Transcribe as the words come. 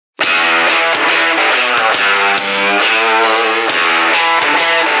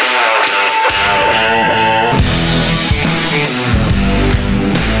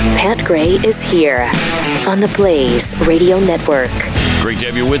Gray is here on the Blaze Radio Network. Great to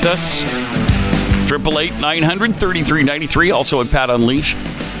have you with us. 888-900-3393. Also at Pat Unleashed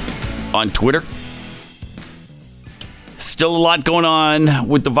on Twitter. Still a lot going on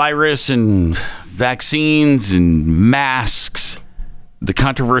with the virus and vaccines and masks. The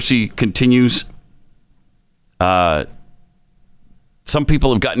controversy continues. Some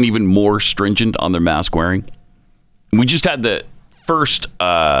people have gotten even more stringent on their mask wearing. We just had the first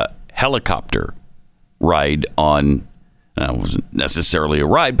helicopter ride on, it wasn't necessarily a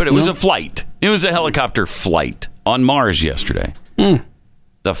ride, but it was a flight. It was a helicopter flight on Mars yesterday.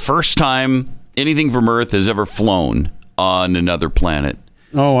 The first time anything from Earth has ever flown on another planet.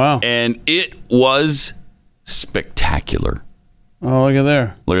 Oh, wow. And it was spectacular. Oh, look at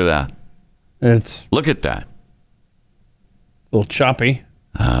there. Look at that. Look at that. A little choppy.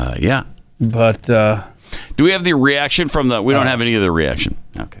 Yeah. But do we have the reaction from the... We don't have any of the reaction.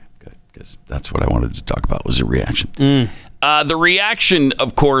 Okay, good. Because that's what I wanted to talk about was the reaction. The reaction,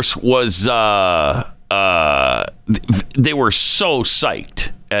 of course, was... they were so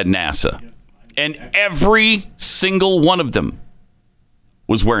psyched at NASA. And every single one of them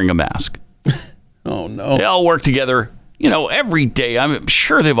was wearing a mask. Oh, no. They all work together, every day. I'm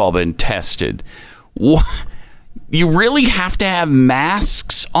sure they've all been tested. You really have to have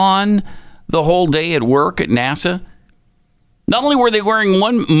masks on the whole day at work at NASA? Not only were they wearing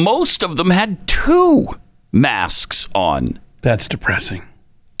one, most of them had two masks on. That's depressing.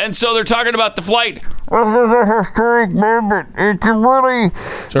 And so they're talking about the flight. This is a historic moment. It's really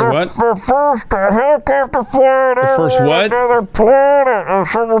what? The first helicopter flight The first ever what? another planet. And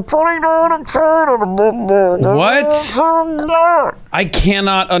so we're putting on a What? I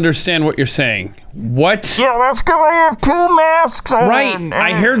cannot understand what you're saying. What? Yeah, that's because I have two masks on. Right.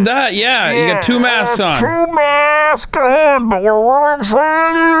 I heard that. Yeah, you got two masks on. Two masks on, but we're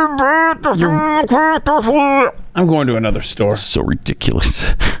excited. I'm going to another store. So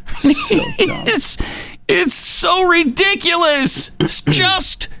ridiculous. So dumb. It's so ridiculous.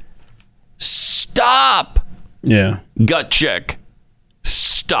 Just stop. Yeah. Gut check.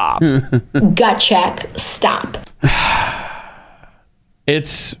 Stop. Gut check. Stop.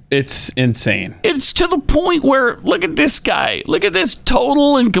 It's insane. It's to the point where, look at this guy. Look at this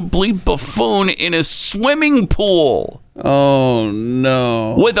total and complete buffoon in a swimming pool. Oh,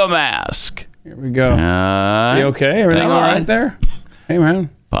 no. With a mask. Here we go. You okay? Everything all right there? Hey, man.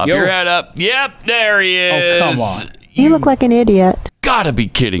 Pop your head up. Yep, there he is. Oh, come on. You look like an idiot. Gotta be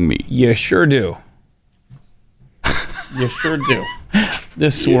kidding me. You sure do. You sure do.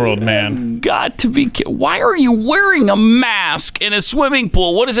 This world, man. Got to be kidding. Why are you wearing a mask in a swimming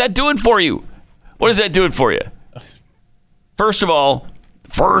pool? What is that doing for you? What is that doing for you? First of all,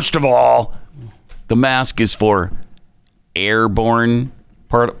 the mask is for airborne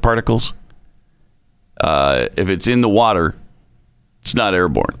particles. If it's in the water, it's not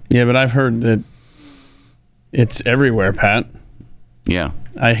airborne. Yeah, but I've heard that it's everywhere, Pat. Yeah.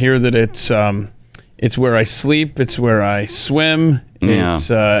 I hear that it's where I sleep. It's where I swim. Yeah. It's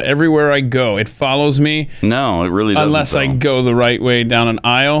everywhere I go. It follows me. No, it really doesn't. Unless I go the right way down an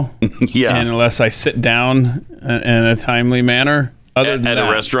aisle. Yeah. And unless I sit down in a timely manner. At a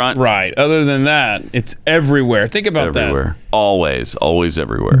restaurant? Right. Other than that, it's everywhere. Think about that. Everywhere. Always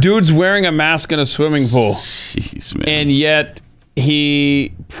everywhere. Dude's wearing a mask in a swimming pool. Jeez, man. And yet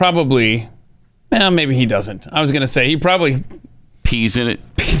he probably, maybe he doesn't. I was going to say he probably pees in it.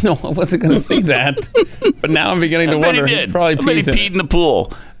 No, I wasn't going to say that. But now I'm beginning to wonder. He did. He probably pees in peed in the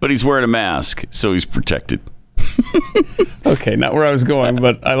pool, but he's wearing a mask, so he's protected. Okay, not where I was going,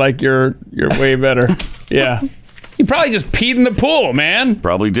 but I like your way better. Yeah. He probably just peed in the pool, man.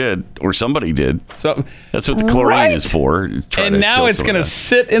 Probably did, or somebody did. So that's what the chlorine is for. And now it's going to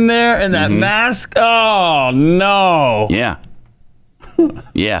sit in there in that mask. Oh, no. Yeah.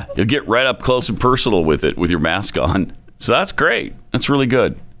 Yeah. You'll get right up close and personal with it with your mask on. So that's great. That's really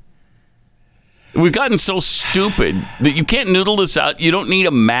good. We've gotten so stupid that you can't noodle this out. You don't need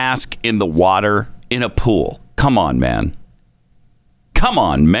a mask in the water in a pool. Come on, man.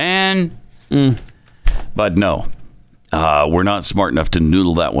 But no, we're not smart enough to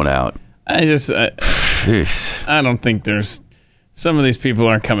noodle that one out. I don't think some of these people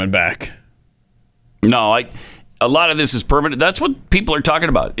aren't coming back. No, a lot of this is permanent. That's what people are talking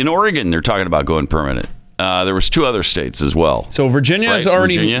about. In Oregon, they're talking about going permanent. There was 2 other states as well. So Virginia has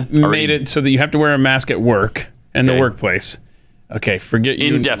already made it so that you have to wear a mask at work and the workplace. Okay, forget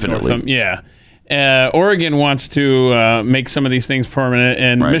you. Indefinitely. Yeah. Oregon wants to make some of these things permanent,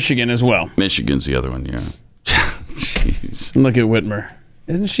 and Michigan as well. Michigan's the other one, yeah. Jeez. Look at Whitmer.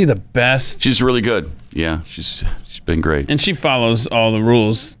 Isn't she the best? She's really good. Yeah, she's been great. And she follows all the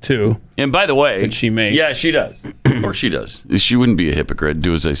rules, too. And by the way, that she makes. Yeah, she does. Or she does. She wouldn't be a hypocrite.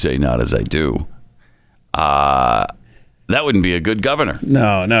 Do as I say, not as I do. That wouldn't be a good governor.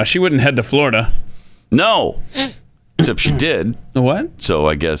 No, she wouldn't head to Florida. No. Except she did. What? So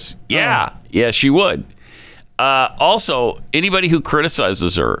I guess, yeah, she would. Also, anybody who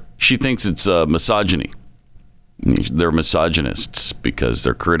criticizes her, she thinks it's misogyny. They're misogynists because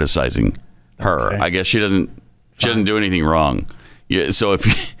they're criticizing her. Okay. I guess she doesn't do anything wrong. Yeah, so if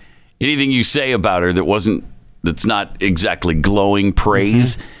anything you say about her that's not exactly glowing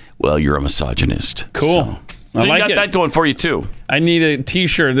praise, well, you're a misogynist. Cool. So I you like got it. that going for you too. I need a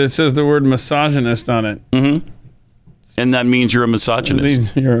T-shirt that says the word misogynist on it. And that means you're a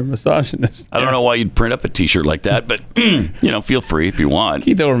misogynist. You're a misogynist. I don't know why you'd print up a T-shirt like that, but feel free if you want.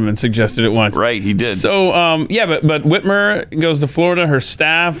 Keith Olbermann suggested it once. Right, he did. So, but Whitmer goes to Florida. Her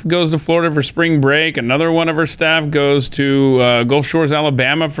staff goes to Florida for spring break. Another one of her staff goes to Gulf Shores,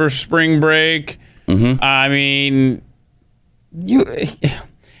 Alabama for spring break. I mean,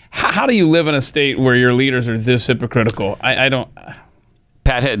 how do you live in a state where your leaders are this hypocritical? I don't...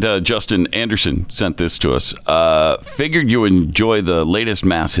 Pat head Justin Anderson sent this to us. Figured you enjoy the latest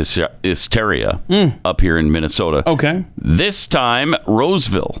mass hysteria up here in Minnesota. Okay. This time,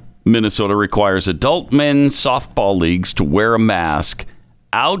 Roseville, Minnesota requires adult men's softball leagues to wear a mask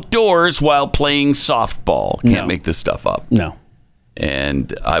outdoors while playing softball. Can't make this stuff up. No.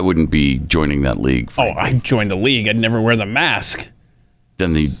 And I wouldn't be joining that league. Oh, I'd join the league. I'd never wear the mask.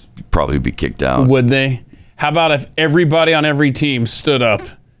 Then they'd probably be kicked out. Would they? How about if everybody on every team stood up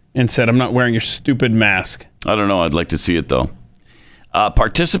and said, I'm not wearing your stupid mask? I don't know. I'd like to see it, though.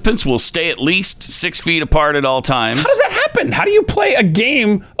 Participants will stay at least 6 feet apart at all times. How does that happen? How do you play a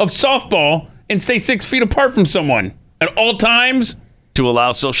game of softball and stay 6 feet apart from someone at all times? To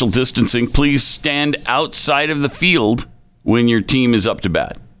allow social distancing, please stand outside of the field when your team is up to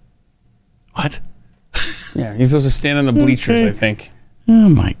bat. What? Yeah, you're supposed to stand in the bleachers, I think. Oh,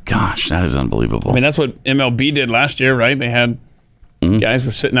 my gosh. That is unbelievable. I mean, that's what MLB did last year, right? They had guys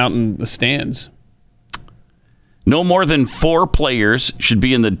were sitting out in the stands. No more than 4 players should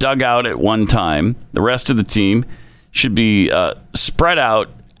be in the dugout at one time. The rest of the team should be spread out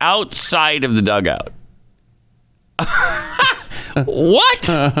outside of the dugout.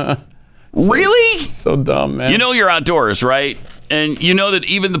 What? Really? So dumb, man. You know you're outdoors, right? And you know that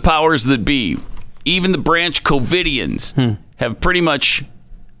even the powers that be, even the Branch Covidians, have pretty much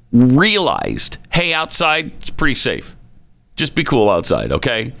realized, hey, outside, it's pretty safe. Just be cool outside,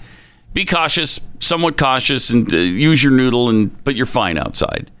 okay? Be cautious, somewhat cautious, and use your noodle, but you're fine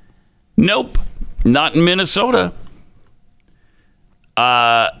outside. Nope, not in Minnesota.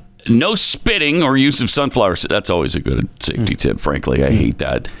 No spitting or use of sunflower. That's always a good safety tip, frankly. I hate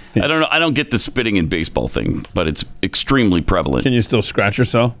that. I don't know. I don't get the spitting in baseball thing, but it's extremely prevalent. Can you still scratch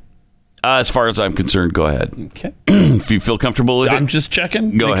yourself? As far as I'm concerned, go ahead. Okay. If you feel comfortable with it. I'm just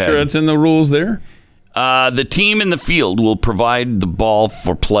checking. Go Make ahead. sure it's in the rules there. The team in the field will provide the ball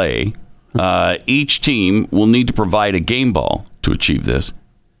for play. Each team will need to provide a game ball to achieve this.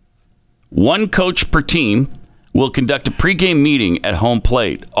 One coach per team will conduct a pregame meeting at home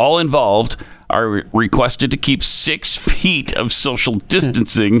plate. All involved are requested to keep 6 feet of social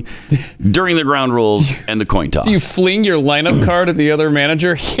distancing during the ground rules and the coin toss. Do you fling your lineup card at the other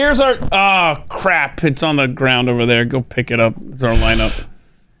manager? Here's our... Oh, crap. It's on the ground over there. Go pick it up. It's our lineup.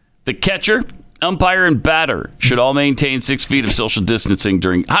 The catcher, umpire, and batter should all maintain 6 feet of social distancing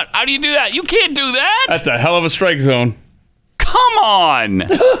during... How do you do that? You can't do that. That's a hell of a strike zone. Come on.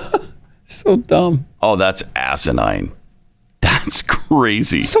 So dumb. Oh, that's asinine. That's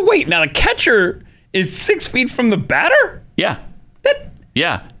crazy. So wait, now the catcher is 6 feet from the batter? Yeah.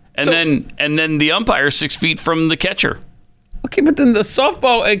 Yeah. And So- then the umpire 6 feet from the catcher. Okay, but then the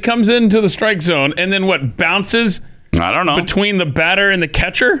softball, it comes into the strike zone and then what, bounces I don't know. between the batter and the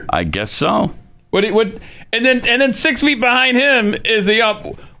catcher? I guess so. What? And then 6 feet behind him is the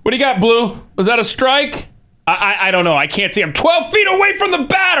ump. What do you got, Blue? Was that a strike? I don't know. I can't see. I'm 12 feet away from the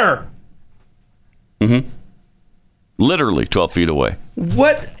batter. Literally 12 feet away.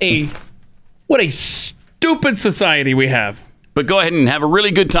 What a stupid society we have. But go ahead and have a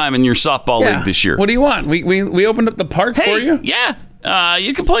really good time in your softball league this year. What do you want? We opened up the park for you? Yeah.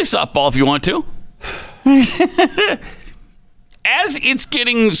 You can play softball if you want to. As it's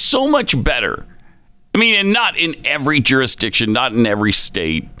getting so much better. I mean, and not in every jurisdiction, not in every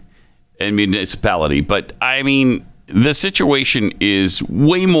state and municipality, but I mean, the situation is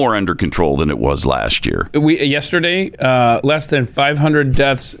way more under control than it was last year. Yesterday, less than 500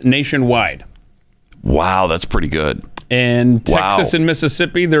 deaths nationwide. Wow, that's pretty good. And Texas Wow. and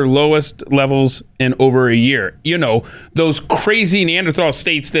Mississippi, their lowest levels in over a year. You know, those crazy Neanderthal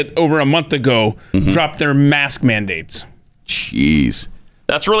states that over a month ago dropped their mask mandates. Jeez.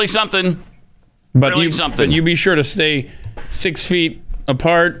 That's really something. But Really something. But you be sure to stay 6 feet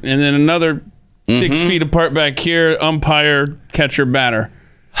apart, and then another 6 feet apart back here. Umpire, catcher, batter.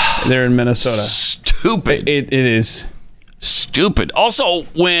 There in Minnesota. Stupid. It is. Stupid. Also,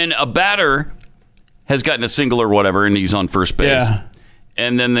 when a batter has gotten a single or whatever and he's on first base, Yeah.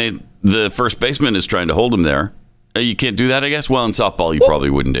 and then the first baseman is trying to hold him there, you can't do that, I guess. Well, in softball, you probably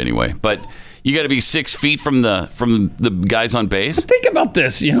wouldn't anyway. But you got to be 6 feet from the guys on base. Think about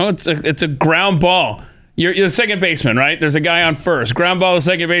this. You know, it's a ground ball. You're the second baseman, right? There's a guy on first. Ground ball to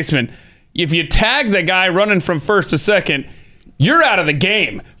second baseman. If you tag the guy running from first to second, you're out of the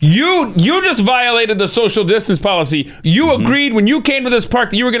game. You just violated the social distance policy. You agreed when you came to this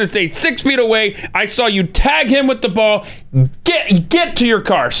park that you were going to stay 6 feet away. I saw you tag him with the ball. Get to your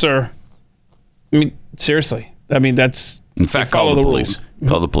car, sir. I mean, seriously. I mean, that's... In fact, call the police.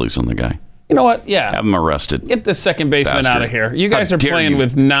 Call the police on the guy. You know what? Yeah. Have him arrested. Get the second baseman Bastard. out of here. You guys How are dare playing you.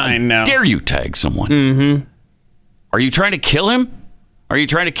 with 9 now. Dare you tag someone? Are you trying to kill him? Are you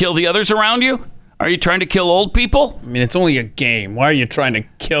trying to kill the others around you? Are you trying to kill old people? I mean, it's only a game. Why are you trying to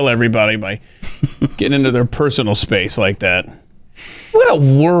kill everybody by getting into their personal space like that? What a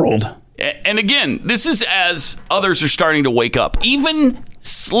world. And again, this is as others are starting to wake up. Even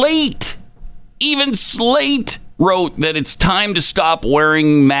Slate wrote that it's time to stop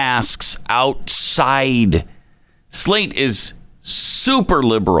wearing masks outside. Slate is super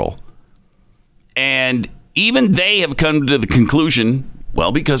liberal. And even they have come to the conclusion,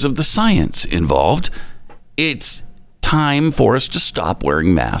 well, because of the science involved, it's time for us to stop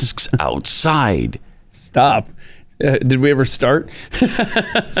wearing masks outside. Stop. Did we ever start?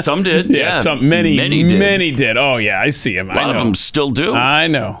 Some did. Yeah, Many did. Many did. Oh, yeah, I see them. A lot of them still do. I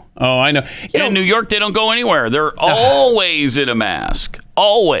know. Oh, I know. In New York, they don't go anywhere. They're always in a mask.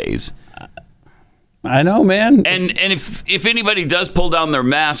 Always. I know, man. And if anybody does pull down their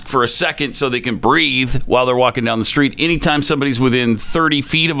mask for a second so they can breathe while they're walking down the street, anytime somebody's within 30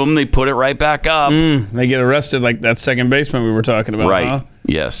 feet of them, they put it right back up. They get arrested like that second baseman we were talking about. Right. Huh?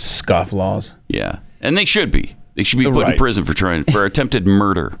 Yes. Scofflaws. Yeah. And they should be. They should be put in Right. prison for attempted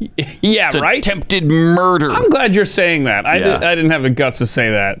murder. Yeah, It's right? attempted murder. I'm glad you're saying that. I didn't have the guts to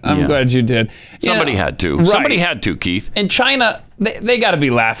say that. I'm glad you did. Somebody had to. Right. Somebody had to, Keith. In China, they got to be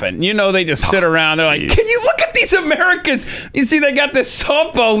laughing. You know, they just sit around. They're like, jeez. can you look at these Americans? You see, they got this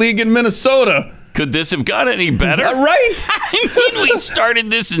softball league in Minnesota. Could this have got any better? Right? I mean, we started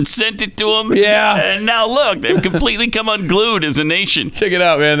this and sent it to them. Yeah. And now look, they've completely come unglued as a nation. Check it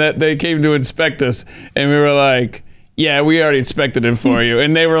out, man. That they came to inspect us, and we were like, yeah, we already inspected it for you.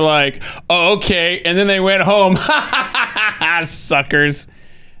 And they were like, oh, okay. And then they went home. Suckers.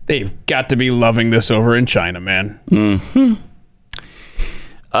 They've got to be loving this over in China, man.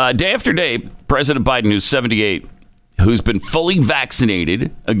 Day after day, President Biden, who's 78, who's been fully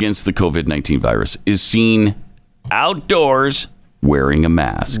vaccinated against the COVID-19 virus, is seen outdoors wearing a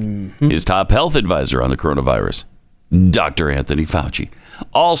mask. His top health advisor on the coronavirus, Dr. Anthony Fauci,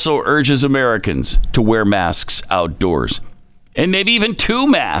 also urges Americans to wear masks outdoors, and maybe even 2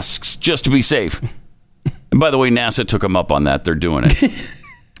 masks just to be safe. And by the way, NASA took them up on that. They're doing it.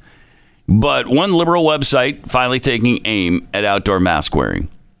 But one liberal website finally taking aim at outdoor mask wearing.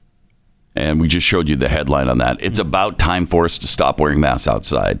 And we just showed you the headline on that. It's about time for us to stop wearing masks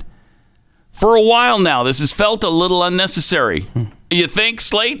outside. For a while now, this has felt a little unnecessary. You think,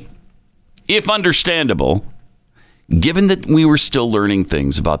 Slate? If understandable, given that we were still learning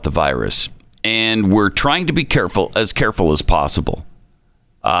things about the virus and we're trying to be careful as possible.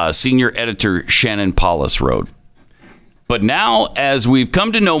 Senior editor Shannon Paulus wrote, but now, as we've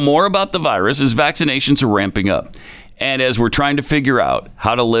come to know more about the virus, as vaccinations are ramping up, and as we're trying to figure out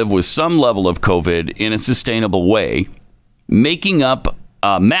how to live with some level of COVID in a sustainable way, masking up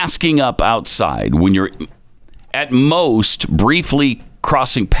outside when you're at most briefly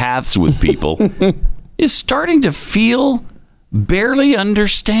crossing paths with people is starting to feel barely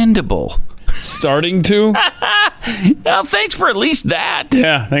understandable. Starting to? Well, thanks for at least that.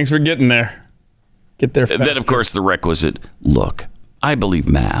 Yeah, thanks for getting there. Get there faster. Then, of course, the requisite, look, I believe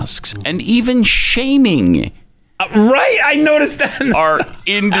masks and even shaming Right? I noticed that. are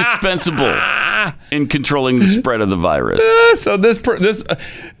indispensable in controlling the spread of the virus. So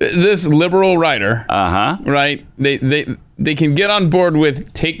this liberal writer, Uh-huh. right? They can get on board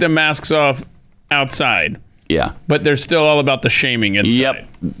with take the masks off outside, Yeah. but they're still all about the shaming inside. Yep.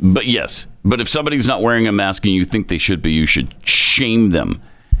 But yes. But if somebody's not wearing a mask and you think they should be, you should shame them.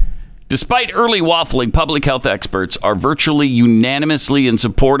 Despite early waffling, public health experts are virtually unanimously in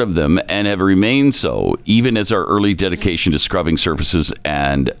support of them and have remained so, even as our early dedication to scrubbing surfaces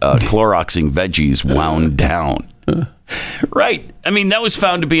and Cloroxing veggies wound down. Right. I mean, that was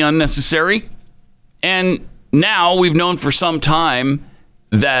found to be unnecessary. And now we've known for some time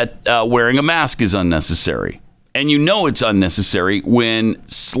that wearing a mask is unnecessary. And you know it's unnecessary when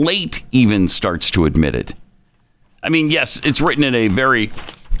Slate even starts to admit it. I mean, yes, it's written in a very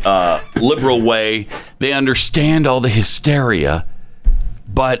liberal way. They understand all the hysteria,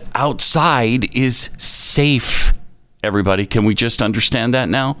 but outside is safe. Everybody, can we just understand that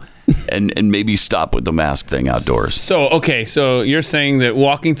now? and maybe stop with the mask thing outdoors. So you're saying that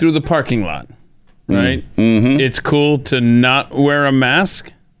walking through the parking lot, right? Mm-hmm. It's cool to not wear a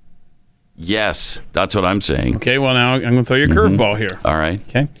mask? Yes, that's what I'm saying. Okay, well, now I'm going to throw you a curveball here. All right.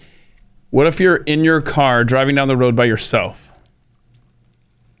 Okay. What if you're in your car driving down the road by yourself?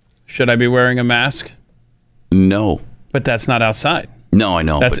 Should I be wearing a mask? No. But that's not outside. No, I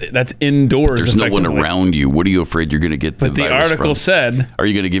know. That's indoors. There's no one around you. What are you afraid you're going to get the virus from? But the article said... Are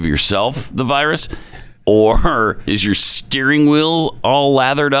you going to give yourself the virus? Or is your steering wheel all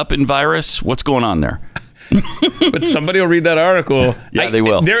lathered up in virus? What's going on there? But somebody will read that article. Yeah, they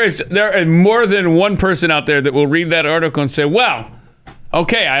will. There are more than one person out there that will read that article and say, well,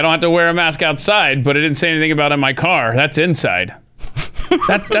 okay, I don't have to wear a mask outside, but it didn't say anything about it in my car. That's inside.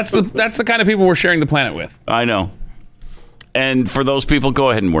 That's the kind of people we're sharing the planet with. I know. And for those people, go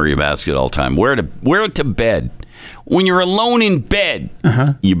ahead and wear your mask at all time. Wear it to bed. When you're alone in bed,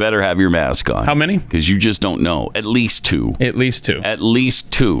 you better have your mask on. How many? Because you just don't know. At least two. At least two. At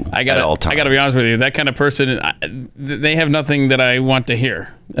least two. At all times. I got to be honest with you. That kind of person, they have nothing that I want to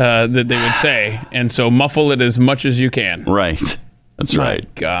hear that they would say. And so muffle it as much as you can. Right. That's right. My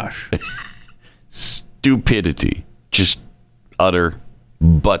gosh. Stupidity. Just utter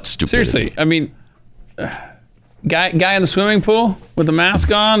butt stupidity. Seriously. I mean, guy in the swimming pool with the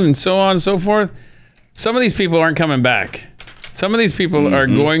mask on and so on and so forth. Some of these people aren't coming back. Some of these people are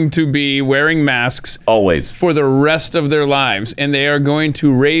going to be wearing masks always for the rest of their lives, and they are going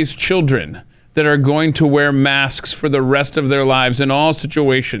to raise children that are going to wear masks for the rest of their lives in all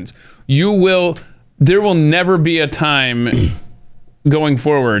situations. There will never be a time going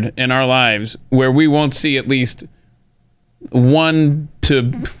forward in our lives where we won't see at least 1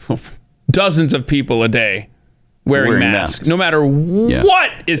 to dozens of people a day wearing masks, no matter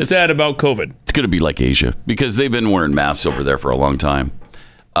what is said about COVID. It's going to be like Asia because they've been wearing masks over there for a long time.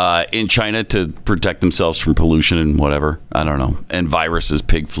 In China to protect themselves from pollution and whatever. I don't know. And viruses,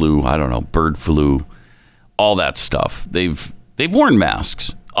 pig flu, I don't know, bird flu, all that stuff. They've worn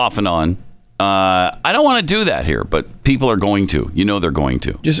masks off and on. I don't want to do that here, but people are going to. You know they're going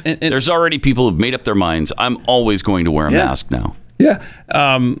to. There's already people who've made up their minds. I'm always going to wear a mask now. Yeah.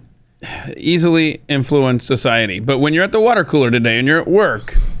 Easily influence society. But when you're at the water cooler today and you're at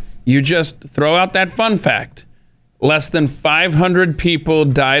work, you just throw out that fun fact. Less than 500 people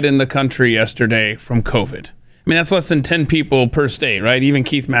died in the country yesterday from COVID. I mean, that's less than 10 people per state, right? Even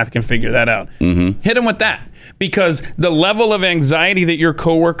Keith Math can figure that out. Hit him with that. Because the level of anxiety that your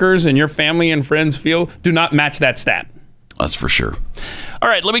coworkers and your family and friends feel do not match that stat. That's for sure. All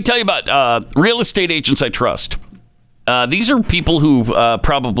right, let me tell you about real estate agents I trust. These are people who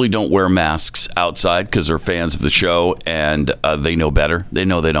probably don't wear masks outside because they're fans of the show and they know better. They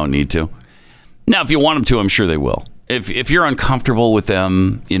know they don't need to. Now, if you want them to, I'm sure they will. If you're uncomfortable with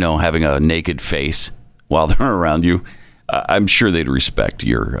them, having a naked face while they're around you, I'm sure they'd respect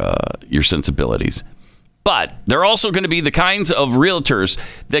your sensibilities. But they're also going to be the kinds of realtors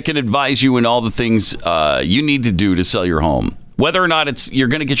that can advise you in all the things you need to do to sell your home. Whether or not you're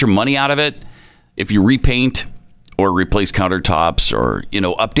going to get your money out of it, if you repaint or replace countertops or,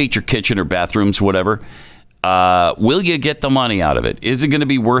 update your kitchen or bathrooms, whatever. Will you get the money out of it? Is it going to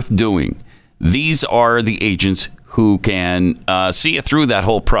be worth doing? These are the agents who can see you through that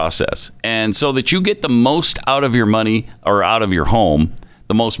whole process. And so that you get the most out of your money or out of your home,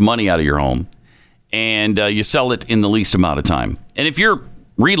 the most money out of your home, and you sell it in the least amount of time. And if you're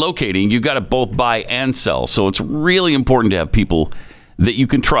relocating, you've got to both buy and sell. So it's really important to have people that you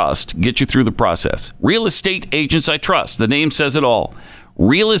can trust get you through the process. Real Estate Agents I Trust. The name says it all.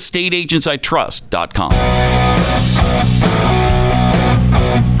 realestateagentsitrust.com.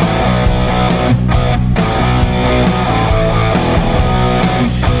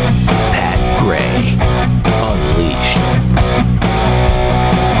 Pat Gray Unleashed.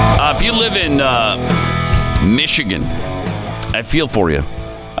 If you live in Michigan, I feel for you.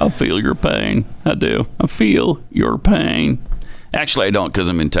 I feel your pain. I do. I feel your pain. Actually, I don't, because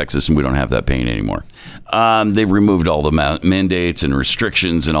I'm in Texas and we don't have that pain anymore. They've removed all the mandates and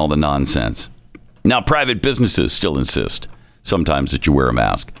restrictions and all the nonsense. Now, private businesses still insist sometimes that you wear a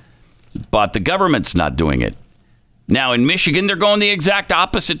mask, but the government's not doing it. Now, in Michigan, they're going the exact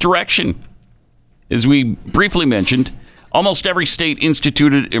opposite direction. As we briefly mentioned, almost every state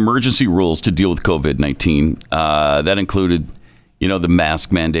instituted emergency rules to deal with COVID-19. That included, the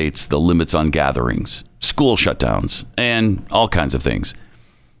mask mandates, the limits on gatherings, school shutdowns, and all kinds of things.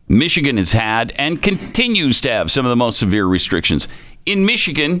 Michigan has had and continues to have some of the most severe restrictions. In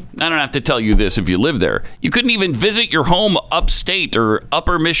Michigan, I don't have to tell you this if you live there, you couldn't even visit your home upstate or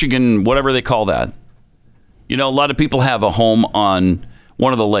upper Michigan, whatever they call that. A lot of people have a home on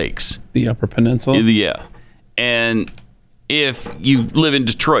one of the lakes. The Upper Peninsula? Yeah. And if you live in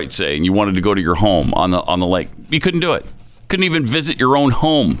Detroit, say, and you wanted to go to your home on the lake, you couldn't do it. Couldn't even visit your own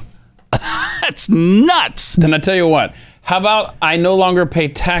home. That's nuts. Then I tell you what, how about I no longer pay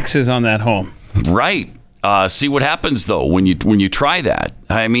taxes on that home? Right. See what happens, though, when you try that.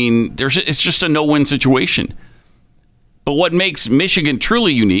 I mean, it's just a no-win situation. But what makes Michigan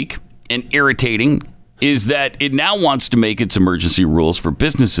truly unique and irritating is that it now wants to make its emergency rules for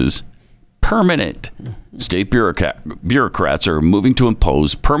businesses permanent. State bureaucrats are moving to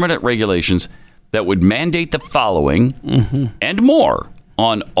impose permanent regulations that would mandate the following and more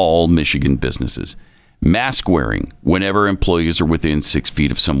on all Michigan businesses. Mask wearing whenever employees are within 6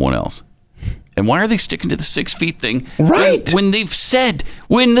 feet of someone else. And why are they sticking to the 6 feet thing? Right. When the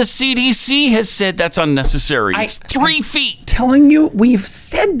CDC has said that's unnecessary. It's 3 feet. Telling you, we've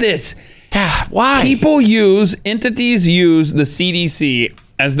said this. Why? Entities use the CDC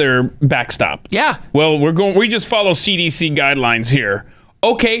as their backstop. Yeah. Well, we just follow CDC guidelines here.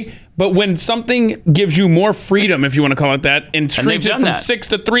 Okay, but when something gives you more freedom, if you want to call it that, and shrinks it from 6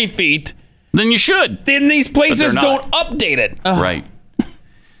 to 3 feet, then you should. Then these places don't update it. Right.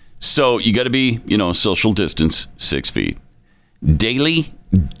 So you got to be, social distance 6 feet. Daily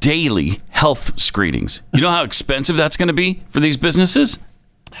health screenings. You know how expensive that's going to be for these businesses?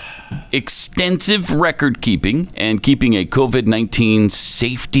 Extensive record keeping and keeping a COVID-19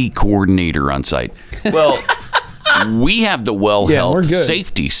 safety coordinator on site. Well, we have the Health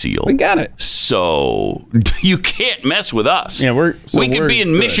Safety Seal. We got it. So you can't mess with us. Yeah, we could be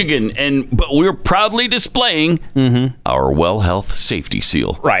in Michigan, but we're proudly displaying our Health Safety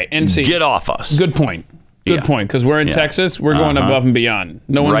Seal. Right, and see, get off us. Good point. Good point. Because we're in Texas, we're going above and beyond.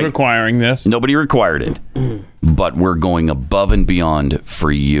 No one's requiring this. Nobody required it, but we're going above and beyond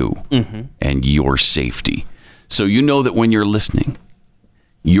for you and your safety. So you know that when you're listening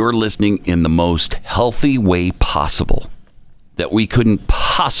in the most healthy way possible, that we couldn't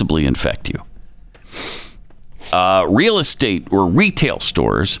possibly infect you. Real estate or retail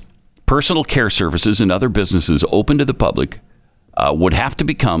stores, personal care services, and other businesses open to the public would have to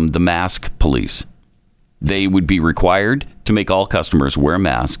become the mask police. They would be required to make all customers wear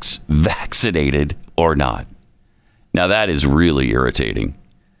masks, vaccinated or not. Now, that is really irritating.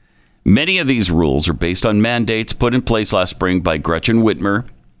 Many of these rules are based on mandates put in place last spring by Gretchen Whitmer.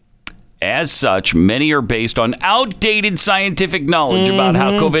 As such, many are based on outdated scientific knowledge about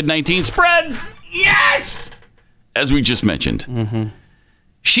how COVID-19 spreads. Yes! As we just mentioned.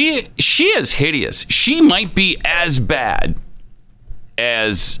 She is hideous. She might be as bad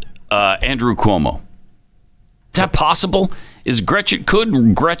as Andrew Cuomo. Is that possible?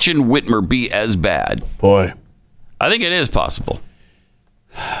 Could Gretchen Whitmer be as bad? Boy. I think it is possible.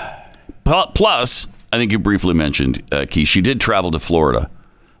 Plus, I think you briefly mentioned, Keith, she did travel to Florida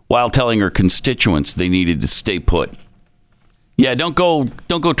while telling her constituents they needed to stay put. Yeah, don't go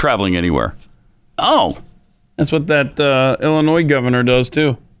traveling anywhere. Oh. That's what that Illinois governor does,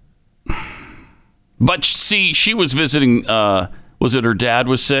 too. But see, she was visiting... was it her dad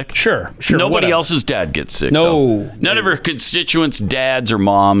was sick? Sure. Nobody else's dad gets sick. No. Though. None of her constituents' dads or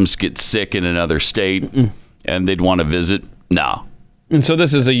moms get sick in another state, and they'd want to visit. No. And so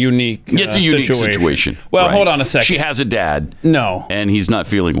this is a unique It's a unique situation. Well, hold on a second. She has a dad. No. And he's not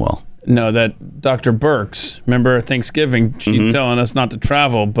feeling well. No, that Dr. Burks, remember Thanksgiving, she's telling us not to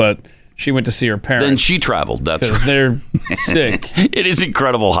travel, but she went to see her parents. Then she traveled. That's right. Because they're sick. It is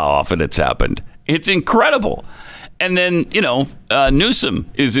incredible how often it's happened. It's incredible. And then,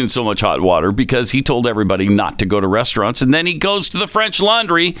 Newsom is in so much hot water because he told everybody not to go to restaurants. And then he goes to the French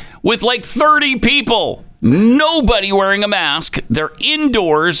Laundry with like 30 people. Nobody wearing a mask. They're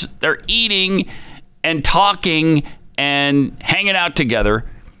indoors. They're eating and talking and hanging out together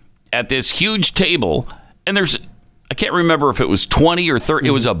at this huge table. And I can't remember if it was 20 or 30.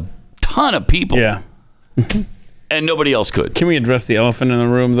 It was a ton of people. Yeah. and nobody else could. Can we address the elephant in the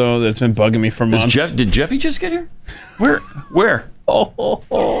room, though, that's been bugging me for months? Did Jeffy just get here? Where?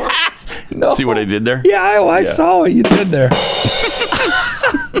 No. See what I did there? Yeah, I saw what you did there.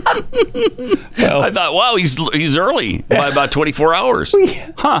 Well, I thought, wow, he's early by about 24 hours.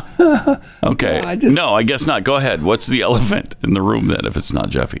 Huh. Okay. No, I guess not. Go ahead. What's the elephant in the room then if it's not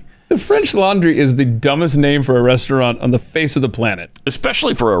Jeffy? The French Laundry is the dumbest name for a restaurant on the face of the planet.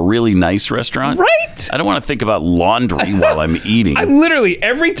 Especially for a really nice restaurant. Right? I don't want to think about laundry while I'm eating. I literally,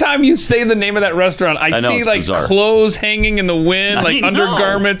 every time you say the name of that restaurant, I see like bizarre. Clothes hanging in the wind, like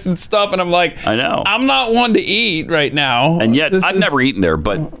undergarments and stuff. And I'm like, I know. I'm not one to eat right now. And yet, I've never eaten there,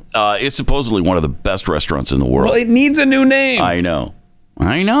 but it's supposedly one of the best restaurants in the world. Well, it needs a new name. I know.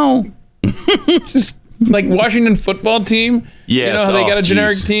 Just like Washington football team. Yes. You know how they got a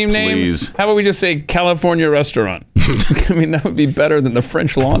generic team name? Please. How about we just say California Restaurant? I mean, that would be better than the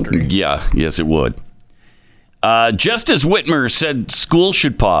French Laundry. Yeah. Yes, it would. Just as Whitmer said school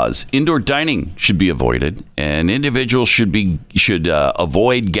should pause, indoor dining should be avoided, and individuals should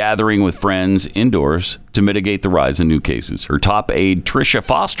avoid gathering with friends indoors to mitigate the rise in new cases. Her top aide, Tricia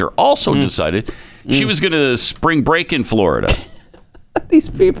Foster, also decided she was going to spring break in Florida. These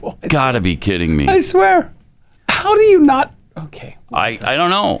people. Gotta be kidding me. I swear. How do you not? Okay. I don't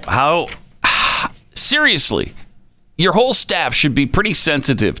know. How? Seriously, your whole staff should be pretty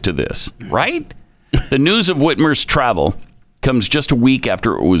sensitive to this, right? The news of Whitmer's travel comes just a week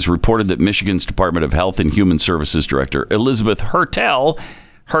after it was reported that Michigan's Department of Health and Human Services Director Elizabeth Hertel,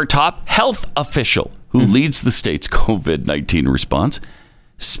 her top health official who leads the state's COVID-19 response,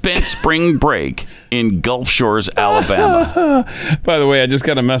 spent spring break in Gulf Shores, Alabama. By the way, I just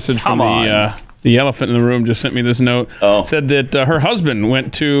got a message from the elephant in the room. Just sent me this note. Said that her husband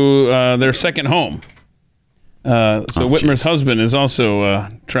went to their second home. Whitmer's husband is also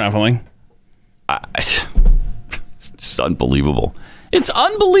traveling. It's just unbelievable. It's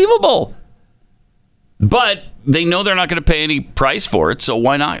unbelievable. But they know they're not going to pay any price for it, so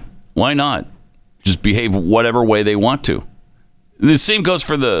why not? Why not? Just behave whatever way they want to. The same goes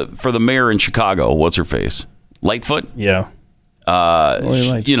for the mayor in Chicago. What's her face? Lightfoot? Yeah.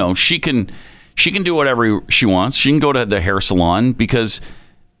 You know, she can do whatever she wants. She can go to the hair salon because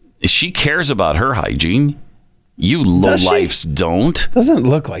she cares about her hygiene. You lowlifes don't. Doesn't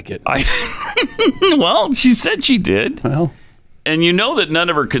look like it. Well, she said she did. Well. And you know that none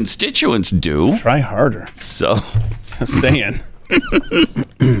of her constituents do. Try harder. So. Just saying.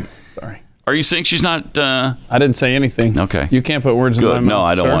 Sorry. Are you saying she's not? I didn't say anything. Okay. You can't put words in my mouth. No,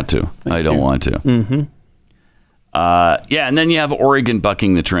 I don't sir. want to. I don't want to. Mm-hmm. Yeah, and then you have Oregon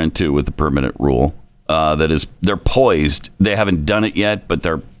bucking the trend too with the permanent rule. That is, they're poised. They haven't done it yet, but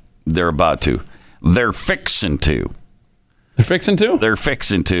they're about to. They're fixing to. They're fixing to? They're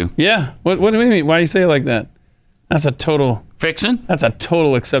fixing to. Yeah. What do you mean? Why do you say it like that? That's a total fixing. That's a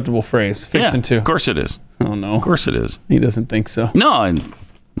total acceptable phrase. Fixing to. Of course it is. Oh no. Of course it is. He doesn't think so. No,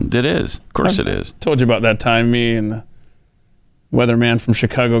 it is. Of course it is. Told you about that time me and the weatherman from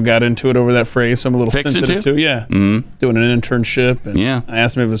Chicago got into it over that phrase. So I'm a little sensitive to. Yeah. Mm-hmm. Doing an internship, and I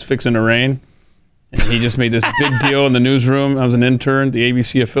asked him if it was fixing to rain. And he just made this big deal in the newsroom. I was an intern, the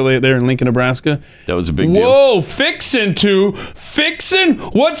ABC affiliate there in Lincoln, Nebraska. That was a big deal. Whoa, fixin' to? Fixin'?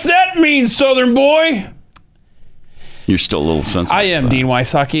 What's that mean, Southern boy? You're still a little sensitive. I am, Dean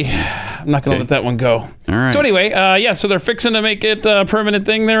Wysocki. I'm not going to let that one go. All right. So anyway, so they're fixing to make it a permanent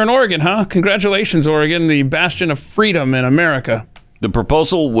thing there in Oregon, huh? Congratulations, Oregon, the bastion of freedom in America. The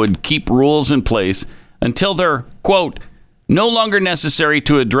proposal would keep rules in place until they're, quote, no longer necessary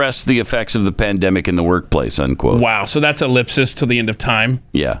to address the effects of the pandemic in the workplace, unquote. Wow, so that's ellipsis till the end of time?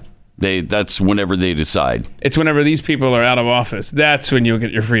 Yeah. That's whenever they decide. It's whenever these people are out of office. That's when you'll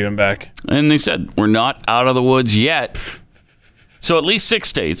get your freedom back. And they said, we're not out of the woods yet. So at least 6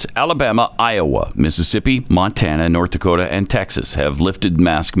 states, Alabama, Iowa, Mississippi, Montana, North Dakota, and Texas have lifted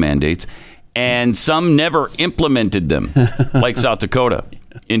mask mandates, and some never implemented them, like South Dakota.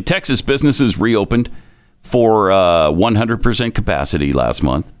 In Texas, businesses reopened for 100% capacity last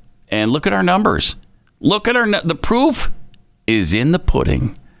month. And look at our numbers. The proof is in the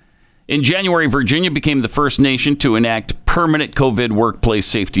pudding. In January, Virginia became the first nation to enact permanent COVID workplace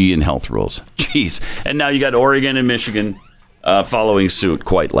safety and health rules. Jeez. And now you got Oregon and Michigan following suit,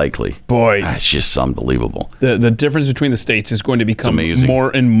 quite likely. Boy. It's just unbelievable. The difference between the states is going to become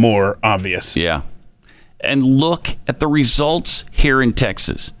more and more obvious. Yeah. And look at the results here in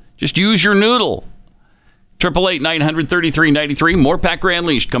Texas. Just use your noodle. 888-900-3393. More Pat Gray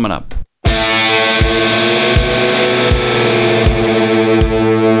Unleashed coming up.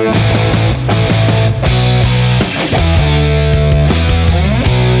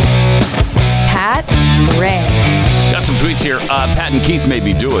 Pat Gray. some tweets here. Pat and Keith made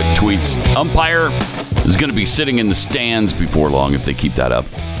me do it. Tweets. Umpire is going to be sitting in the stands before long if they keep that up.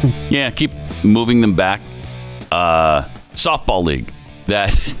 Yeah, keep moving them back. Softball league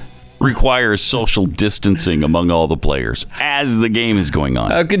that requires social distancing among all the players as the game is going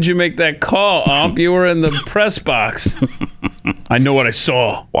on. How could you make that call, Ump? You were in the press box. I know what I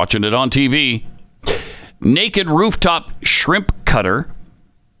saw. Watching it on TV. Naked rooftop shrimp cutter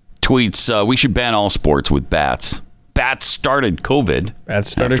tweets, we should ban all sports with bats. Bats started COVID. Bats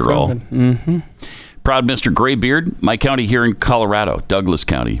started after COVID. all. Mm-hmm. Proud Mr. Graybeard, my county here in Colorado, Douglas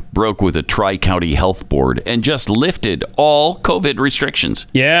County, broke with a tri-county health board and just lifted all COVID restrictions.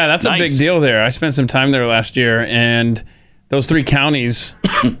 Yeah, that's Nice. a big deal there. I spent some time there last year, and those 3 counties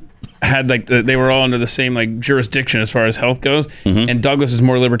had they were all under the same jurisdiction as far as health goes. Mm-hmm. And Douglas is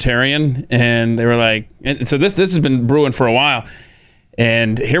more libertarian, and they were and so this has been brewing for a while.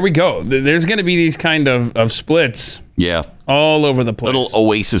 And here we go. There's going to be these kind of splits. Yeah. All over the place. Little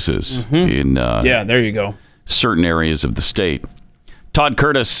oases in Yeah, there you go. certain areas of the state. Todd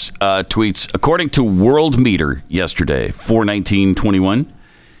Curtis tweets, according to World Meter yesterday, 4/19/21,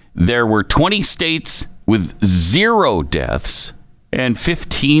 there were 20 states with 0 deaths and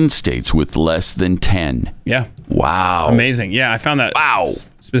 15 states with less than 10. Yeah. Wow. Amazing. Yeah, I found that Wow.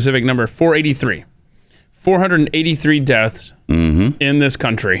 specific number, 483. 483 deaths in this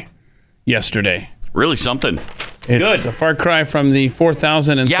country yesterday. Really something. It's a far cry from the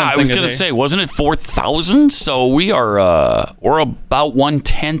 4,000 and Yeah, I something was a going to day. say, wasn't it 4,000? So we are we're about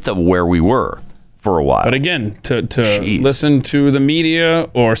 1/10 of where we were for a while. But again, to Jeez. listen to the media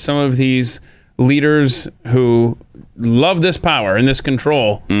or some of these leaders who love this power and this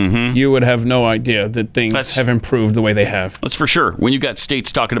control, you would have no idea that things have improved the way they have. That's for sure. When you got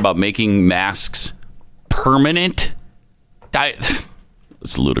states talking about making masks permanent,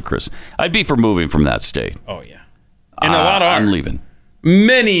 it's ludicrous. I'd be for moving from that state. Oh, yeah. And a lot are. I'm leaving.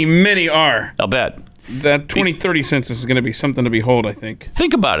 Many are. I'll bet. That 2030 census is going to be something to behold, I think.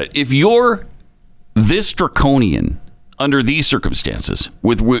 Think about it. If you're this draconian under these circumstances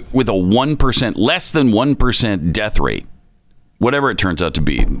with a 1%, less than 1% death rate, whatever it turns out to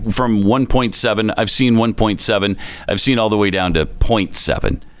be, from 1.7, I've seen 1.7, I've seen all the way down to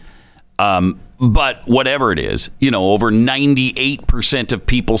 0.7. But whatever it is, over 98% of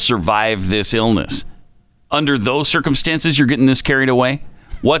people survive this illness. Under those circumstances, you're getting this carried away.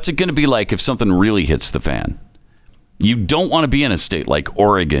 What's it going to be like if something really hits the fan? You don't want to be in a state like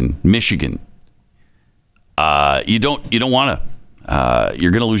Oregon, Michigan. You don't want to.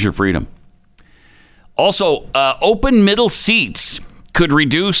 You're going to lose your freedom. Also, open middle seats could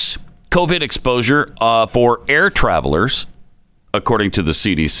reduce COVID exposure for air travelers, according to the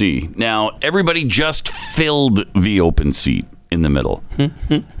CDC. Now, everybody just filled the open seat in the middle.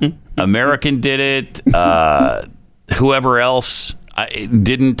 American did it. Whoever else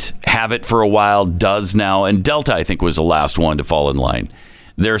didn't have it for a while does now. And Delta, I think, was the last one to fall in line.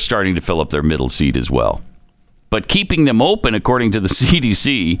 They're starting to fill up their middle seat as well. But keeping them open, according to the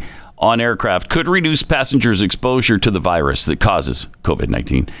CDC, on aircraft could reduce passengers' exposure to the virus that causes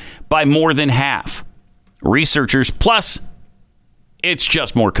COVID-19 by more than half. Researchers, plus, it's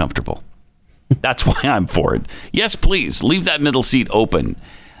just more comfortable. That's why I'm for it. Yes, please, leave that middle seat open.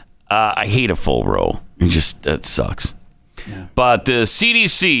 I hate a full row. That sucks. Yeah. But the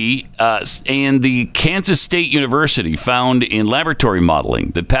CDC and the Kansas State University found in laboratory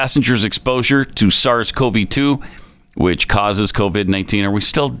modeling that passengers' exposure to SARS-CoV-2, which causes COVID-19, are we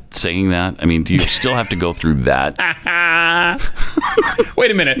still saying that? I mean, do you still have to go through that?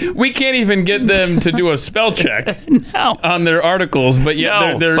 Wait a minute. We can't even get them to do a spell check on their articles, but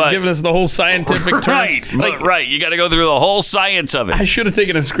yet they're giving us the whole scientific term. Right. You got to go through the whole science of it. I should have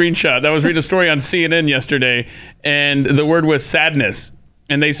taken a screenshot. I was reading a story on CNN yesterday, and the word was sadness,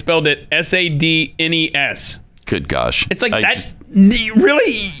 and they spelled it SADNES. Good gosh. It's like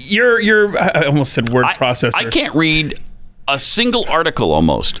really? You're I almost said word processor. I can't read a single article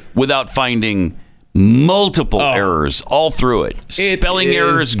almost without finding multiple errors all through it. Spelling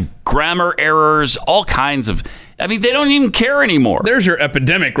errors, grammar errors, all kinds of. I mean, they don't even care anymore. There's your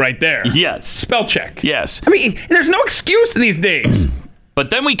epidemic right there. Yes. Spell check. Yes. I mean, there's no excuse these days.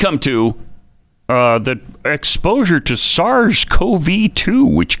 But then we come to the exposure to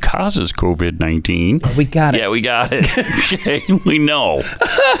SARS-CoV-2, which causes COVID-19. We got it. Yeah, we got it. Okay, we know.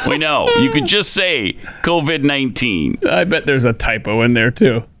 You could just say COVID-19. I bet there's a typo in there,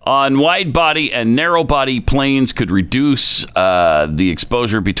 too. On wide-body and narrow-body planes could reduce the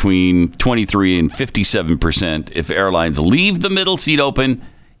exposure between 23 and 57% if airlines leave the middle seat open,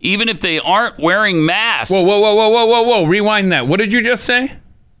 even if they aren't wearing masks. Whoa. Rewind that. What did you just say?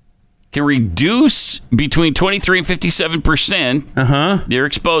 can reduce between 23 and 57% their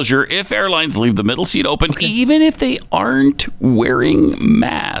exposure if airlines leave the middle seat open, even if they aren't wearing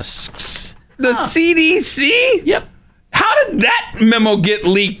masks. The CDC? Yep. How did that memo get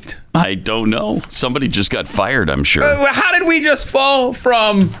leaked? I don't know. Somebody just got fired, I'm sure. How did we just fall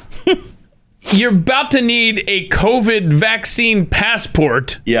from you're about to need a COVID vaccine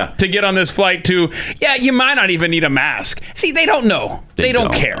passport to get on this flight to, you might not even need a mask. See, they don't know. They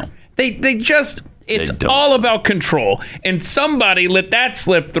don't care. Know. They just, it's all about control. And somebody let that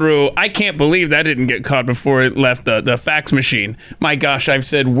slip through. I can't believe that didn't get caught before it left the fax machine. My gosh, I've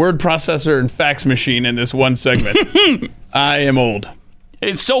said word processor and fax machine in this one segment. I am old.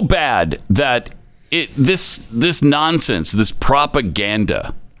 It's so bad that this nonsense, this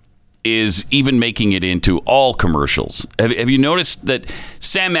propaganda is even making it into all commercials. Have you noticed that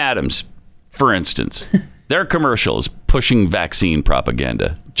Sam Adams, for instance, their commercial is pushing vaccine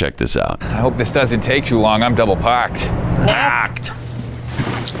propaganda? Check this out. I hope this doesn't take too long. I'm double parked.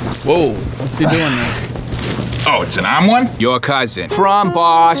 Whoa, what's he doing there? Oh, it's an arm one? Your cousin. From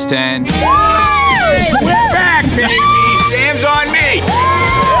Boston. We're back, baby! Sam's on me!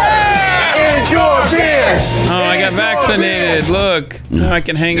 Endure this! Oh, I got vaccinated. Look, now I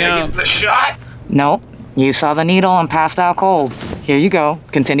can hang out. The shot? Nope. You saw the needle and passed out cold. Here you go.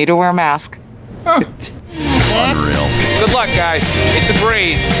 Continue to wear a mask. Unreal. Good luck, guys. It's a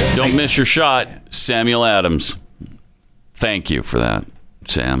breeze. Don't miss your shot, Samuel Adams. Thank you for that,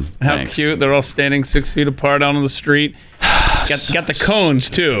 Sam. How Thanks. cute. They're all standing 6 feet apart out on the street. Got the cones,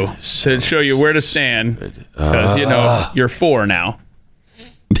 too, to show you where to stand. Because, you're 4 now.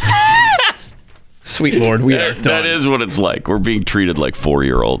 Sweet Lord, we are done. That is what it's like. We're being treated like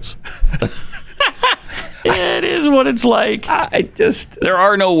 4-year-olds. It is what it's like. There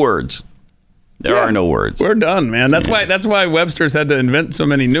are no words. There are no words. We're done, man. That's why Webster's had to invent so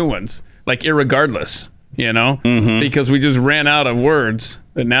many new ones, like irregardless, because we just ran out of words,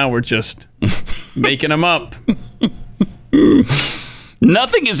 and now we're just making them up.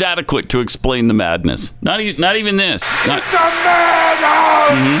 Nothing is adequate to explain the madness. Not even this. It's a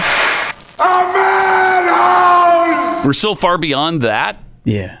madhouse! A madhouse! We're so far beyond that.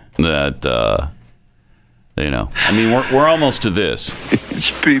 Yeah. That I mean, we're almost to this. It's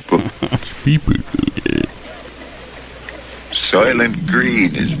people. People. Silent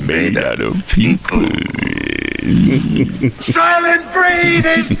greed is made out of people. Silent greed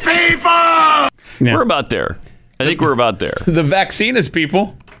is people! Yeah. We're about there. I think we're about there. The vaccine is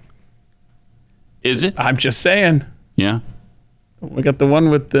people. Is it? I'm just saying. Yeah. We got the one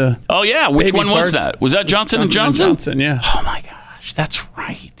with the... Oh, yeah. Which baby one was parts. that? Was that Johnson & Johnson? Johnson, yeah. Oh, my gosh. That's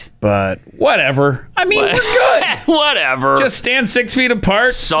right. But whatever. I mean, we're good. Whatever. Just stand 6 feet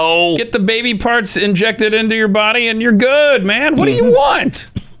apart. So... Get the baby parts injected into your body, and you're good, man. What do you want?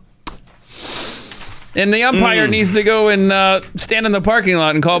 And the umpire needs to go and stand in the parking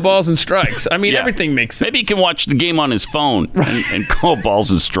lot and call balls and strikes. I mean, everything makes sense. Maybe he can watch the game on his phone and call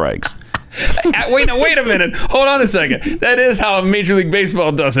balls and strikes. Wait a minute. Hold on a second. That is how Major League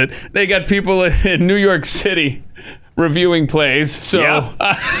Baseball does it. They got people in New York City reviewing plays. So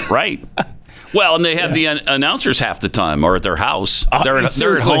right. Well, and they have the announcers half the time or at their house. They're at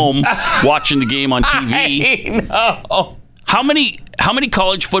seriously. home watching the game on TV. I know. How many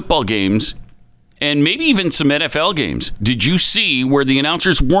college football games and maybe even some NFL games did you see where the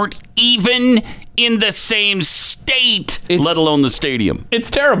announcers weren't even in the same state, let alone the stadium?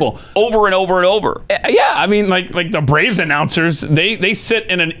 It's terrible. Over and over and over. Yeah, I mean, like the Braves announcers, they sit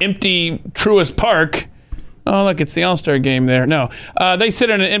in an empty Truist Park. Oh, look, it's the All-Star game there. No, they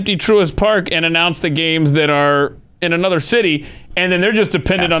sit in an empty Truist Park and announce the games that are in another city, and then they're just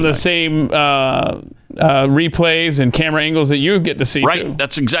dependent on the same replays and camera angles that you get to see. Right, too.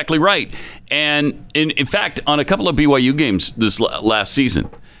 that's exactly right. And in fact, on a couple of BYU games this last season,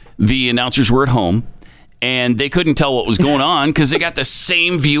 the announcers were at home, and they couldn't tell what was going on because they got the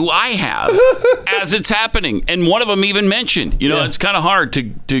same view I have as it's happening. And one of them even mentioned, it's kind of hard to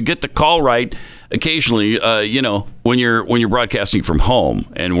get the call right occasionally, when you're broadcasting from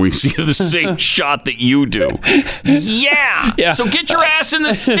home and we see the same shot that you do. Yeah. So get your ass in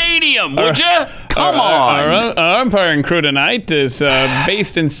the stadium, would you? Come on. Our umpiring crew tonight is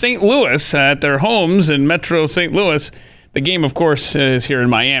based in St. Louis at their homes in Metro St. Louis. The game, of course, is here in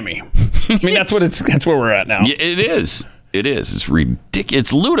Miami. I mean, that's where we're at now. Yeah, it is. It's ridiculous.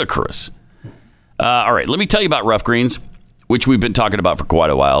 It's ludicrous. All right, let me tell you about Rough Greens, which we've been talking about for quite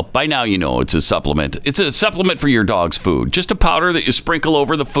a while. By now, you know it's a supplement. It's a supplement for your dog's food. Just a powder that you sprinkle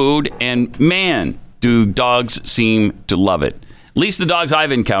over the food, and man, do dogs seem to love it. At least the dogs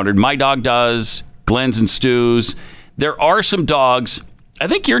I've encountered. My dog does. Glenn's and Stu's. There are some dogs I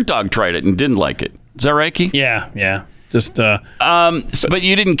think your dog tried it and didn't like it. Is that right, Keith? Yeah. Just but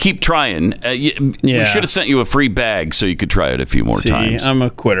you didn't keep trying. We should have sent you a free bag so you could try it a few more times. I'm a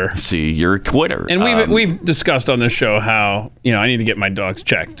quitter. See, you're a quitter. And we've discussed on this show how I need to get my dogs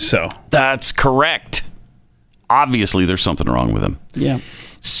checked. So that's correct. Obviously, there's something wrong with them. Yeah.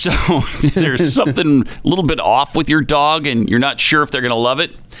 So there's something a little bit off with your dog, and you're not sure if they're going to love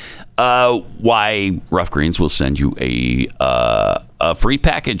it. Why Rough Greens will send you a free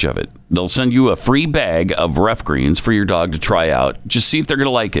package of it. They'll send you a free bag of Rough Greens for your dog to try out. Just see if they're going to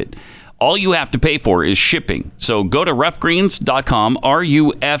like it. All you have to pay for is shipping. So go to roughgreens.com,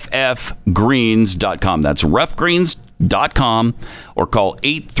 RUFF greens.com. That's roughgreens.com, or call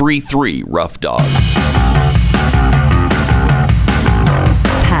 833-ROUGH-DOG.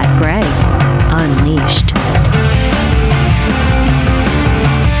 Pat Gray Unleashed.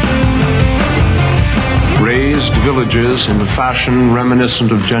 Raised villages in the fashion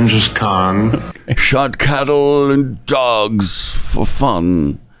reminiscent of Genghis Khan. Shot cattle and dogs for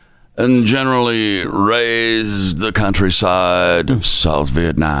fun, and generally raised the countryside of South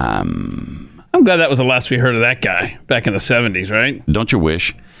Vietnam. I'm glad that was the last we heard of that guy back in the 70s, right? Don't you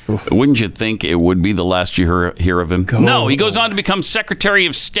wish? Wouldn't you think it would be the last you hear of him? No, he goes on to become Secretary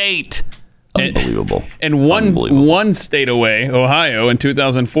of State. Unbelievable. And one state away, Ohio, in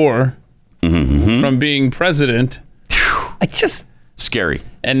 2004, from being president. I just scary.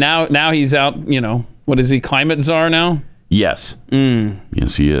 And now he's out. What is he? Climate czar now? Yes.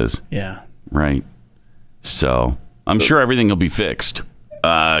 Yes, he is. Yeah. Right. So I'm sure everything will be fixed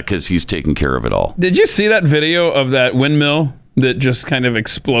because he's taking care of it all. Did you see that video of that windmill that just kind of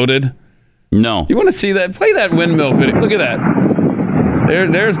exploded? No. You want to see that? Play that windmill video. Look at that.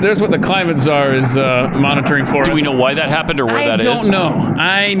 There's what the climate czar is monitoring for us. Do we know why that happened or where that is? I don't know.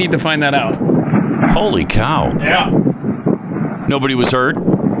 I need to find that out. Holy cow. Yeah. Nobody was hurt?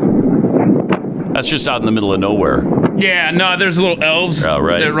 That's just out in the middle of nowhere. Yeah, no, there's little elves that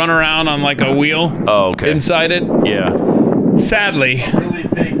run around on like a wheel. Oh, okay. Inside it. Yeah. Sadly. A really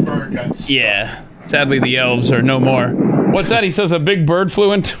big bird got stuck. Yeah. Sadly, the elves are no more. What's that? He says a big bird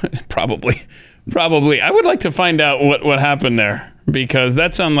flew into it? Probably. I would like to find out what happened there, because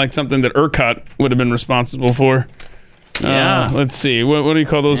that sounds like something that ERCOT would have been responsible for. Yeah. Let's see. What do you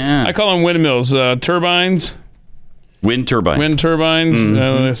call those? Yeah. I call them windmills. Turbines. Wind turbine. Wind turbines.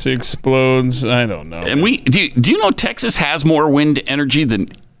 Let's see. Explodes. I don't know. And do you know Texas has more wind energy than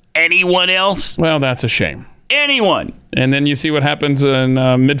anyone else? Well, that's a shame. Anyone. And then you see what happens in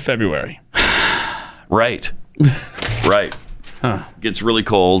mid-February. Right. Right. Huh. Gets really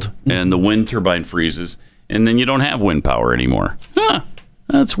cold, and the wind turbine freezes, and then you don't have wind power anymore. Huh.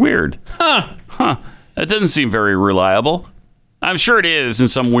 That's weird. Huh. That doesn't seem very reliable. I'm sure it is in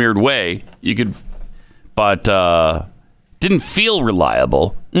some weird way. But didn't feel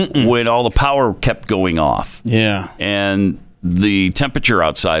reliable when all the power kept going off. Yeah. And the temperature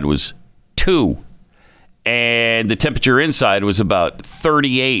outside was 2, and the temperature inside was about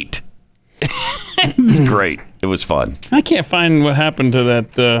 38. It was great. It was fun. I can't find what happened to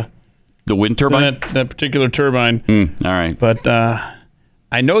that. The wind turbine? That particular turbine. All right. But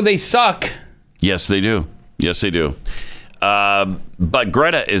I know they suck. Yes, they do. Yes, they do. But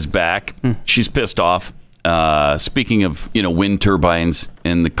Greta is back. She's pissed off. Speaking of, wind turbines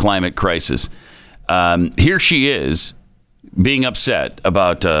and the climate crisis, here she is being upset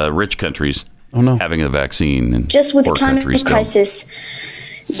about rich countries having the vaccine. And just with the climate crisis,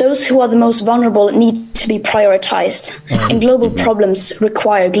 those who are the most vulnerable need to be prioritized, and global problems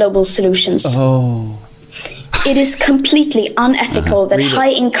require global solutions. It is completely unethical that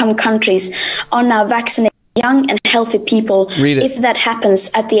high-income countries are now vaccinating young and healthy people if that happens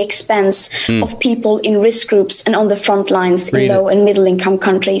at the expense of people in risk groups and on the front lines in low and middle-income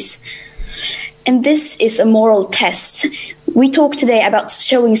countries. And this is a moral test. We talk today about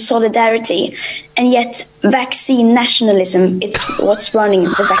showing solidarity, and yet vaccine nationalism, it's what's running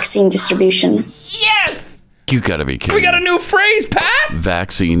the vaccine distribution. Yes! You gotta be kidding. We got a new phrase, Pat!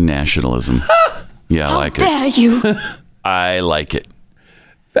 Vaccine nationalism. Yeah, I like it. How dare you? I like it.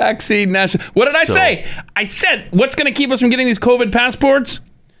 Vaccine national. What did I say? I said, what's going to keep us from getting these COVID passports?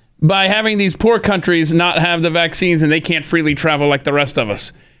 By having these poor countries not have the vaccines and they can't freely travel like the rest of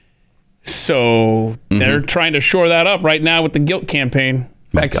us. So they're trying to shore that up right now with the guilt campaign.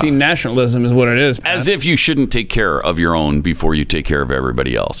 Vaccine nationalism is what it is, Pat. As if you shouldn't take care of your own before you take care of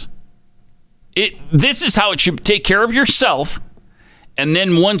everybody else. This is how it should take care of yourself. And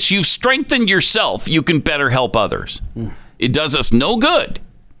then once you've strengthened yourself, you can better help others. It does us no good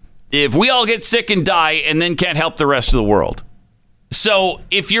if we all get sick and die and then can't help the rest of the world. So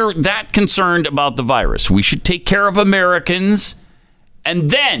if you're that concerned about the virus, we should take care of Americans and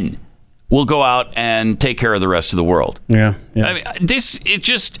then we'll go out and take care of the rest of the world. Yeah. I mean,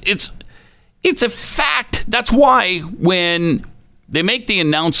 it's a fact. That's why when they make the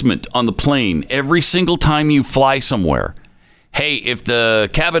announcement on the plane every single time you fly somewhere, hey, if the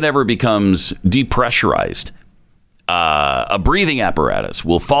cabin ever becomes depressurized, a breathing apparatus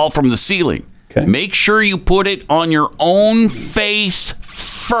will fall from the ceiling. Okay. Make sure you put it on your own face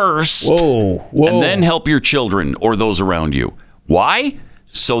first. Whoa. And then help your children or those around you. Why?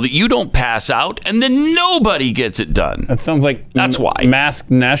 So that you don't pass out and then nobody gets it done. That sounds like that's why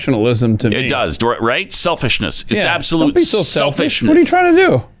masked nationalism to me. It does, right? Selfishness. It's absolute don't be so selfishness. What are you trying to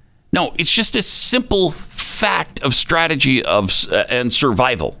do? No, it's just a simple fact of strategy and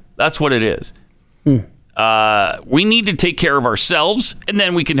survival. That's what it is. We need to take care of ourselves, and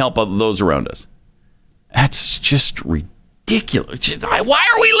then we can help those around us. That's just ridiculous. Why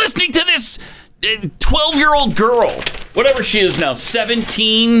are we listening to this 12-year-old girl? Whatever she is now,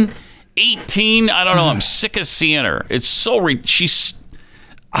 17, 18, I don't know. I'm sick of seeing her. It's so... she's...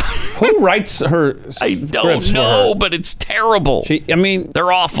 Who writes her? I don't know, but it's terrible.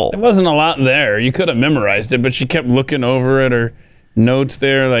 They're awful. There wasn't a lot there. You could have memorized it, but she kept looking over at her notes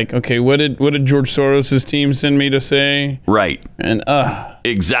there, like, okay, what did George Soros's team send me to say? Right. And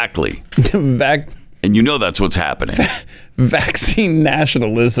exactly. And you know that's what's happening. Vaccine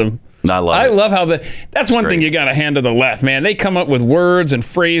nationalism. I love how that's one thing you got to hand to the left, man. They come up with words and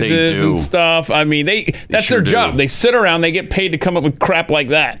phrases and stuff. I mean, that's their job. They sit around, they get paid to come up with crap like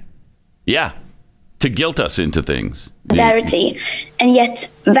that. Yeah. To guilt us into things. Solidarity. And yet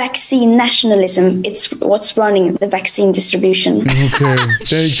vaccine nationalism, it's what's running the vaccine distribution. Okay.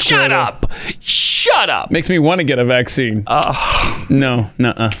 Shut up. Makes me want to get a vaccine.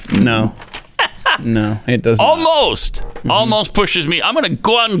 No, it doesn't. Almost pushes me. I'm going to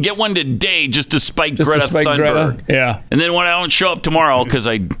go out and get one today just to spike Greta Thunberg. Yeah. And then when I don't show up tomorrow because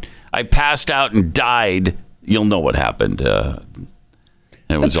I passed out and died, you'll know what happened.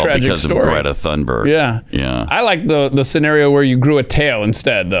 It was all because of Greta Thunberg. Yeah. I like the scenario where you grew a tail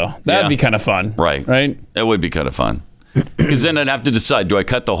instead, though. That'd be kind of fun. Right. That would be kind of fun. Because then I'd have to decide, do I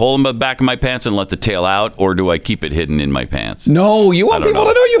cut the hole in the back of my pants and let the tail out, or do I keep it hidden in my pants? No, you want people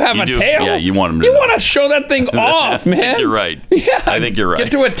to know you have a tail. Yeah, you want them to You want to show that thing off, man. I think you're right. Yeah. I think you're right.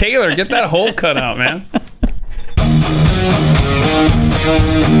 Get to a tailor. Get that hole cut out, man.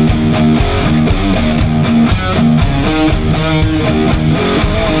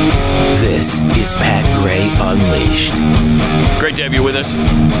 This is Pat Gray Unleashed. Great to have you with us.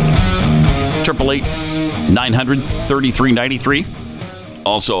 888-900-3393.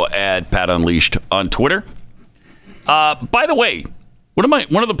 Also at Pat Unleashed on Twitter. By the way,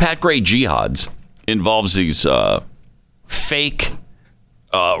 one of the Pat Gray jihads involves these fake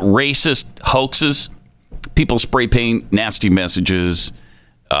racist hoaxes. People spray paint nasty messages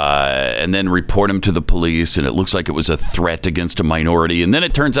and then report them to the police, and it looks like it was a threat against a minority. And then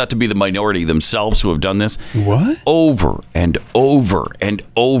it turns out to be the minority themselves who have done this. What? Over and over and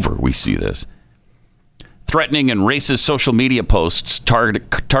over we see this. Threatening and racist social media posts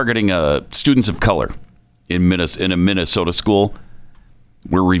targeting students of color in a Minnesota school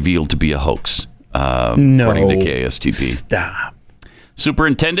were revealed to be a hoax, according to KSTP. Stop.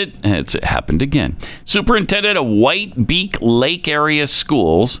 Superintendent, it's happened again. Superintendent of White Beak Lake area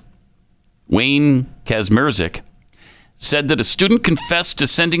schools, Wayne Kazmierczak, said that a student confessed to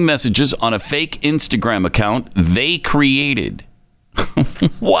sending messages on a fake Instagram account they created.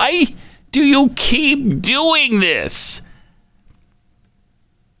 Why do you keep doing this?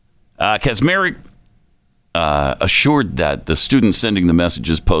 Kazmierczak assured that the student sending the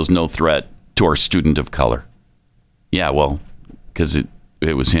messages posed no threat to our student of color. Yeah, well, because it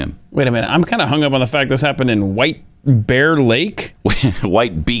was him. Wait a minute. I'm kind of hung up on the fact this happened in White Bear Lake.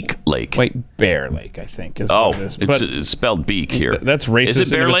 White Beak Lake. White Bear Lake, I think. Is what it is. It's spelled beak here. That's racist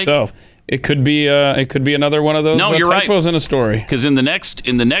is it Bear in Lake? Itself. It could be another one of those you're typos right. in a story. Because in the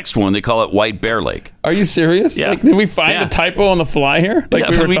next one, they call it White Bear Lake. Are you serious? Yeah. Did we find a typo on the fly here? We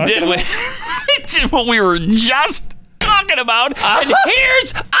did. It's just what we were just talking about. And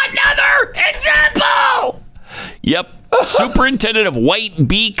here's another example. Yep. Superintendent of White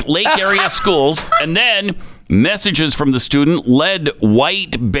Beak Lake area schools, and then messages from the student led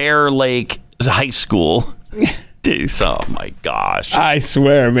White Bear Lake High School. Oh my gosh. I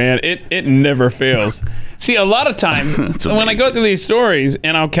swear, man, it never fails. See, a lot of times when I go through these stories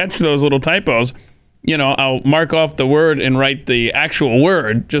and I'll catch those little typos, I'll mark off the word and write the actual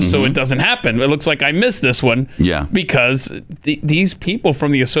word just so it doesn't happen. It looks like I missed this one. Yeah. Because these people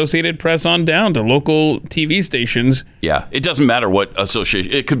from the Associated Press on down to local TV stations. Yeah. It doesn't matter what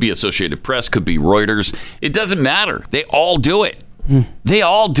association. It could be Associated Press, could be Reuters. It doesn't matter. They all do it. They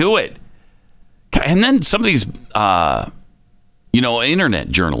all do it. And then some of these, internet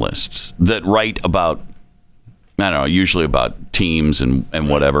journalists that write about, I don't know, usually about teams and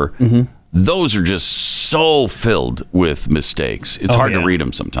whatever. Those are just so filled with mistakes. It's hard to read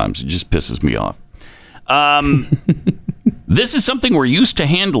them sometimes. It just pisses me off. This is something we're used to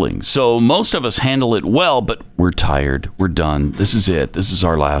handling. So most of us handle it well, but we're tired. We're done. This is it. This is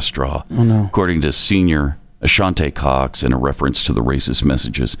our last straw. Oh, no. According to senior Ashante Cox, in a reference to the racist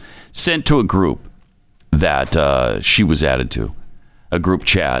messages sent to a group that she was added to, a group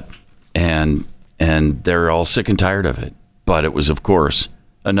chat, and they're all sick and tired of it. But it was, of course,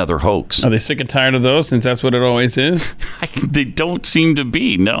 another hoax. Are they sick and tired of those, since that's what it always is? They don't seem to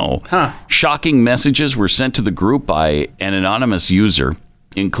be, no. Huh. Shocking messages were sent to the group by an anonymous user,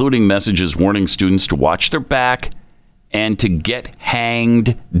 including messages warning students to watch their back and to get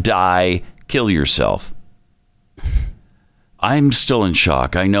hanged, die, kill yourself. I'm still in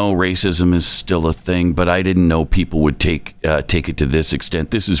shock. I know racism is still a thing, but I didn't know people would take it to this extent.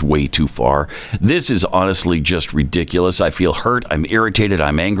 This is way too far. This is honestly just ridiculous. I feel hurt. I'm irritated.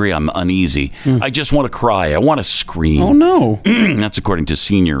 I'm angry. I'm uneasy. I just want to cry. I want to scream. Oh, no. That's according to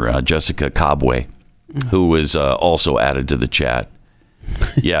senior Jessica Cobway, who was also added to the chat.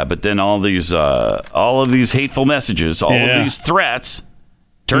 Yeah, but then all of these hateful messages, all of these threats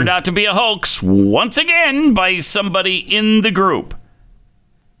turned out to be a hoax once again by somebody in the group.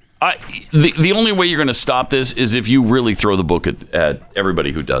 The only way you're going to stop this is if you really throw the book at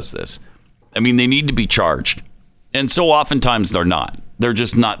everybody who does this. I mean, they need to be charged. And so oftentimes they're not. They're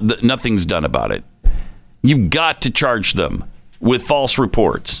just not. Nothing's done about it. You've got to charge them with false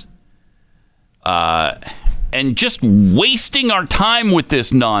reports. And just wasting our time with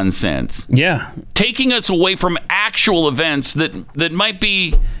this nonsense. Yeah. Taking us away from actual events that might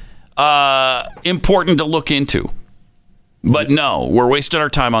be important to look into. But no, we're wasting our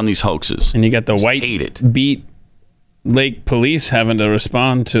time on these hoaxes. And you got the White Beat Lake Police having to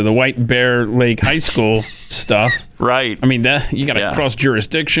respond to the White Bear Lake High School stuff. Right. I mean, that you got to cross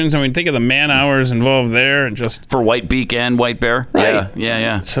jurisdictions. I mean, think of the man hours involved there, and just for White Beak and White Bear. Right.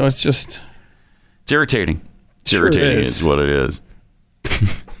 Yeah. So it's just irritating. It's sure irritating is what it is.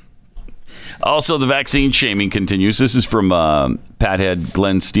 Also, the vaccine shaming continues. This is from Pathead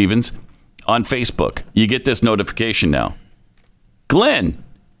Glenn Stevens on Facebook. You get this notification now. Glenn,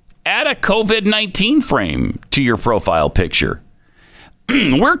 add a COVID-19 frame to your profile picture.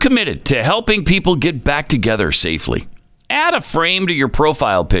 We're committed to helping people get back together safely. Add a frame to your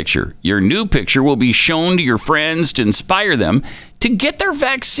profile picture. Your new picture will be shown to your friends to inspire them to get their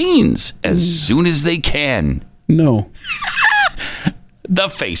vaccines as soon as they can. No. The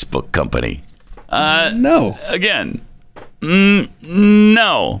Facebook company. No. Again.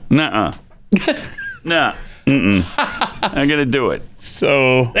 No. Nuh-uh. Nah. I'm going to do it.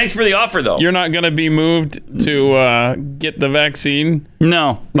 So. Thanks for the offer, though. You're not going to be moved to get the vaccine?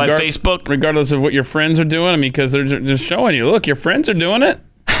 No. By Facebook? Regardless of what your friends are doing? I mean, because they're just showing you, look, your friends are doing it.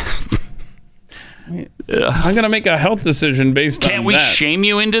 I'm going to make a health decision based on that. Can't we shame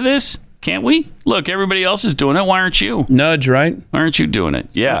you into this? Can't we? Look, everybody else is doing it. Why aren't you? Nudge, right? Why aren't you doing it?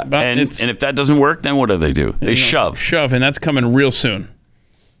 Yeah. And if that doesn't work, then what do? They shove. Shove, and that's coming real soon.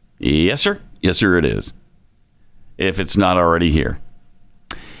 Yes, sir. Yes, sir, it is. If it's not already here.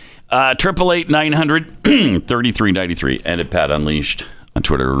 888-900-3393. And at Pat Unleashed on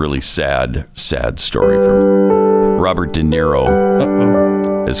Twitter, a really sad story from Robert De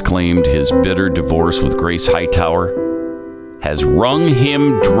Niro. Has claimed his bitter divorce with Grace Hightower has wrung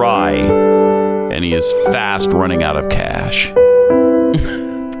him dry, and he is fast running out of cash.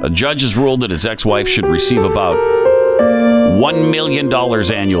 A judge has ruled that his ex-wife should receive about $1 million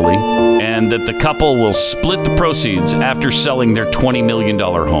annually, and that the couple will split the proceeds after selling their $20 million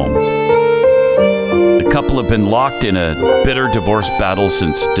home. The couple have been locked in a bitter divorce battle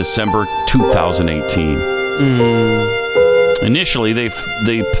since December 2018. Initially, they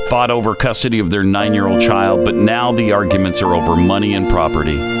fought over custody of their 9-year-old child, but now the arguments are over money and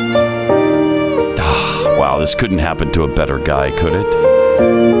property. Wow, this couldn't happen to a better guy, could it?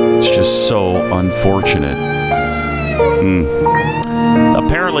 It's just so unfortunate.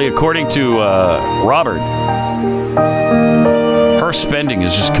 Apparently, according to Robert, her spending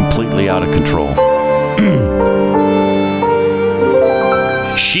is just completely out of control.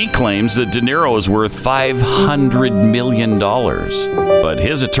 She claims that De Niro is worth $500 million, but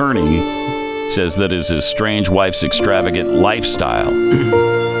his attorney says that his estranged wife's extravagant lifestyle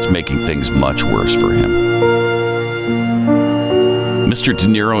is making things much worse for him. Mr. De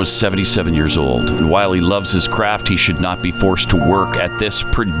Niro is 77 years old, and while he loves his craft, he should not be forced to work at this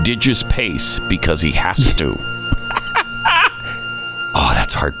prodigious pace because he has to.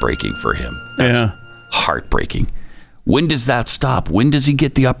 heartbreaking for him. That's heartbreaking. When does that stop? When does he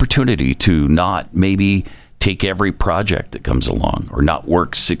get the opportunity to not maybe take every project that comes along or not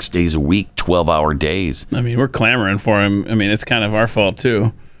work 6 days a week, 12-hour days? I mean, we're clamoring for him. I mean, it's kind of our fault,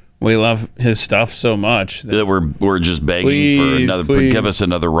 too. We love his stuff so much that we're just begging for another. Give us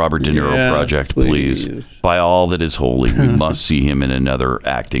another Robert De Niro project, please. By all that is holy, we must see him in another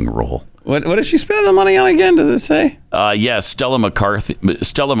acting role. What does she spend the money on again? Does it say? Stella McCartney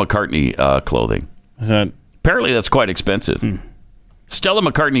clothing. Is that apparently that's quite expensive? Stella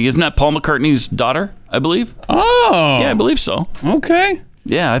McCartney, isn't that Paul McCartney's daughter? I believe. Oh, yeah, I believe so. Okay.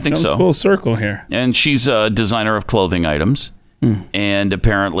 Yeah, I think so. Full circle here. And she's a designer of clothing items. And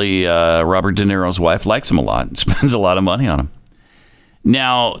apparently Robert De Niro's wife likes him a lot and spends a lot of money on him.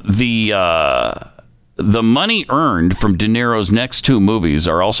 Now, the money earned from De Niro's next two movies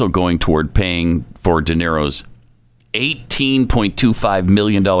are also going toward paying for De Niro's $18.25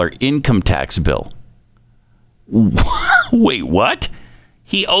 million income tax bill. Wait, what?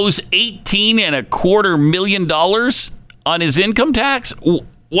 He owes $18.25 million on his income tax?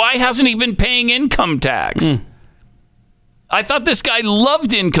 Why hasn't he been paying income tax? I thought this guy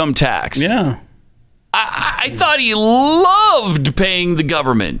loved income tax. Yeah. I thought he loved paying the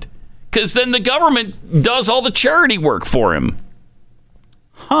government because then the government does all the charity work for him.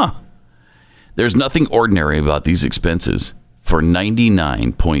 There's nothing ordinary about these expenses for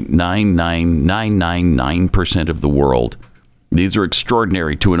 99.99999% of the world. These are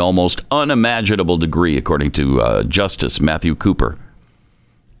extraordinary to an almost unimaginable degree, according to Justice Matthew Cooper.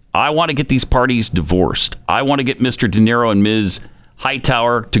 I want to get these parties divorced. I want to get Mr. De Niro and Ms.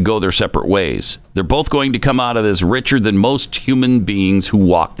 Hightower to go their separate ways. They're both going to come out of this richer than most human beings who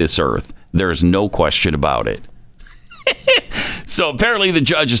walk this earth. There's no question about it. So apparently the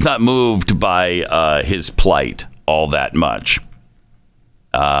judge is not moved by his plight all that much.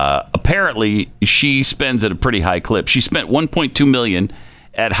 Apparently she spends at a pretty high clip. She spent $1.2 million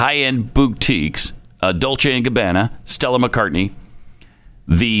at high-end boutiques, Dolce & Gabbana, Stella McCartney,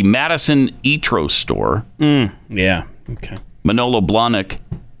 the Madison Etro store. Yeah. Okay. Manolo Blahnik,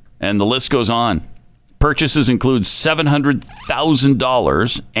 and the list goes on. Purchases include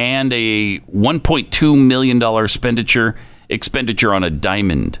 $700,000 and a $1.2 million expenditure on a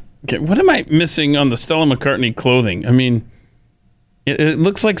diamond. Okay, what am I missing on the Stella McCartney clothing? I mean, it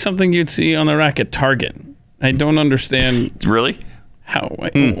looks like something you'd see on the rack at Target. I don't understand. Really? How?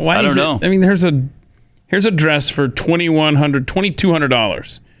 Why I don't know. I mean, here's a dress for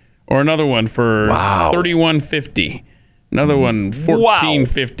 $2,200, or another one for $3,150. Another one,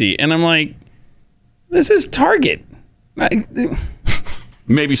 $1,450. And I'm like, this is Target.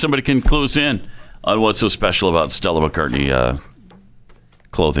 Maybe somebody can clue us in on what's so special about Stella McCartney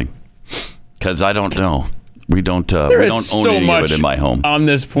clothing. Because I don't know. We don't own any of it in my home. On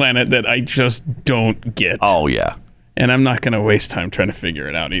this planet that I just don't get. Oh, yeah. And I'm not going to waste time trying to figure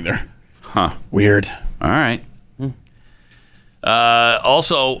it out either. Weird. All right.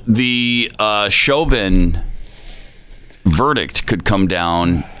 Also, the Chauvin verdict could come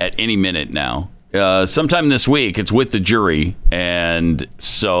down at any minute now. Sometime this week, it's with the jury, and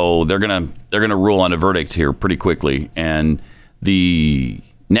so they're gonna rule on a verdict here pretty quickly. And the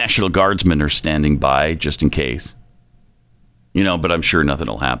National Guardsmen are standing by just in case. But I'm sure nothing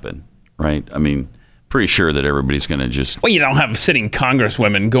will happen, right? I mean, pretty sure that everybody's going to just... Well, you don't have sitting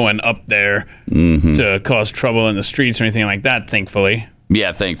congresswomen going up there to cause trouble in the streets or anything like that, thankfully.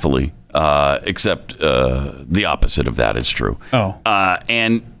 Yeah, thankfully. Except the opposite of that is true.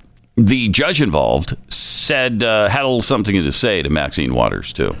 And the judge involved said, had a little something to say to Maxine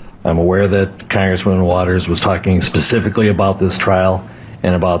Waters, too. I'm aware that Congresswoman Waters was talking specifically about this trial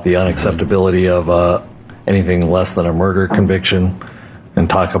and about the unacceptability of anything less than a murder conviction, and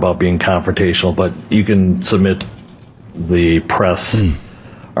talk about being confrontational, but you can submit the press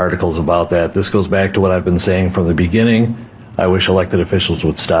articles about that. This goes back to what I've been saying from the beginning. I wish elected officials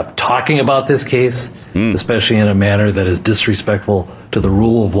would stop talking about this case, especially in a manner that is disrespectful to the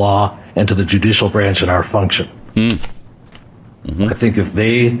rule of law and to the judicial branch and our function. I think if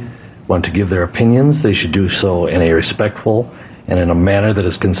they want to give their opinions, they should do so in a respectful and in a manner that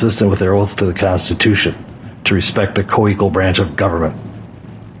is consistent with their oath to the Constitution, to respect a co-equal branch of government.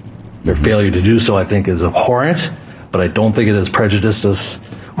 Their failure to do so, I think, is abhorrent, but I don't think it has prejudiced us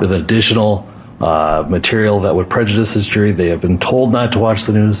with additional material that would prejudice this jury. They have been told not to watch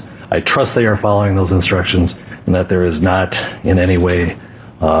the news. I trust they are following those instructions, and that there is not in any way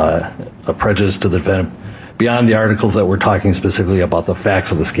a prejudice to the defendant beyond the articles that we're talking specifically about the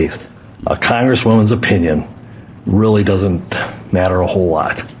facts of this case. A congresswoman's opinion really doesn't matter a whole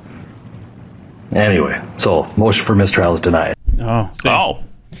lot. Anyway, so motion for mistrial is denied.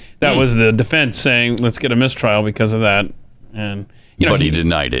 That was the defense saying, let's get a mistrial because of that. And but he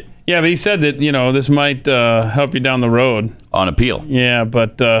denied it. Yeah, but he said that, this might help you down the road. On appeal. Yeah,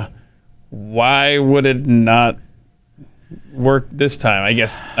 but why would it not work this time? I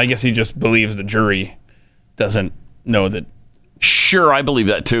guess he just believes the jury doesn't know that. Sure, I believe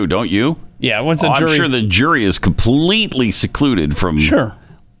that too, don't you? Yeah, once a jury... I'm sure the jury is completely secluded from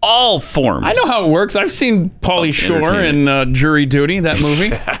all forms. I know how it works. I've seen Pauly Shore in Jury Duty, that movie.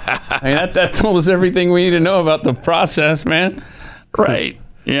 That told us everything we need to know about the process, man. Right.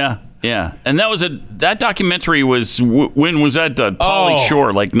 Yeah. And that documentary was, when was that done? Pauly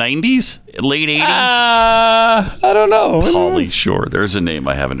Shore, like 90s? Late 80s? I don't know. Pauly Shore. There's a name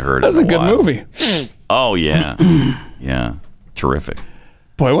I haven't heard That's in a good while. movie. Oh, yeah. Yeah. Terrific.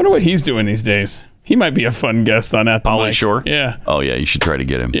 Boy, I wonder what he's doing these days. He might be a fun guest on At the Pauly Mic. Shore? Yeah. Oh, yeah. You should try to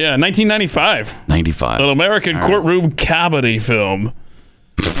get him. Yeah, 1995. 95. An American courtroom comedy film.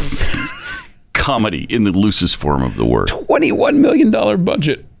 Comedy in the loosest form of the word. $21 million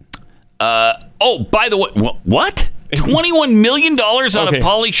budget. By the way, what? $21 million on a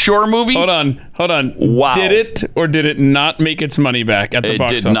Pauly Shore movie? Hold on. Wow. Did it or did it not make its money back at the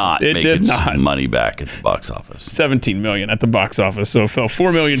box office? It did not make its money back at the box office. $17 million at the box office, so it fell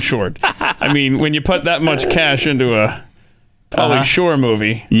 $4 million short. I mean, when you put that much cash into a Pauly Shore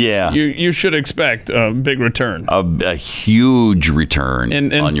movie, you should expect a big return. A huge return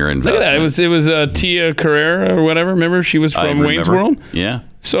on your investment. Look at that. It was Tia Carrere or whatever. Remember? She was from Wayne's World. Yeah.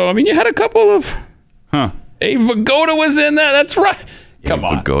 So, I mean, you had a couple of... Abe Vigoda was in that. That's right. Come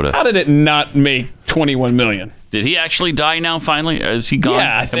on. Vigoda. How did it not make $21 million? Did he actually die now, finally? Is he gone?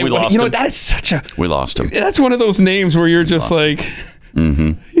 Yeah. I think we lost him? That is such a... We lost him. That's one of those names where you're just like...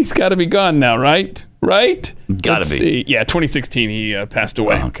 He's got to be gone now, right? Right? Got to be. See. Yeah, 2016 he passed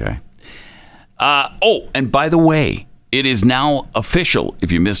away. Okay. And by the way, it is now official,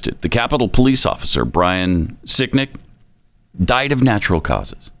 if you missed it. The Capitol Police officer, Brian Sicknick, died of natural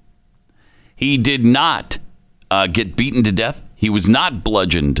causes. He did not get beaten to death. He was not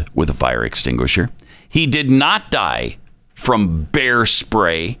bludgeoned with a fire extinguisher. He did not die from bear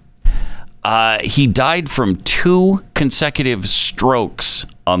spray. He died from 2 consecutive strokes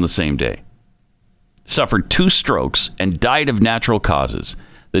on the same day. Suffered 2 strokes and died of natural causes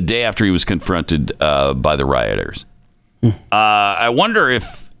the day after he was confronted by the rioters. I wonder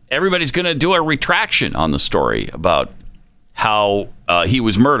if everybody's going to do a retraction on the story about how he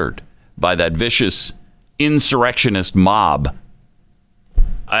was murdered by that vicious insurrectionist mob.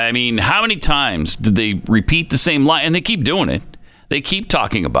 I mean, how many times did they repeat the same lie? And they keep doing it. They keep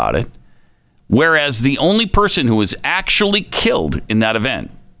talking about it. Whereas the only person who was actually killed in that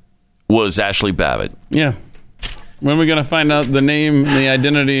event was Ashley Babbitt. Yeah. When are we going to find out the name and the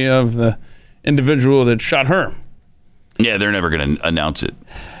identity of the individual that shot her? Yeah, they're never going to announce it.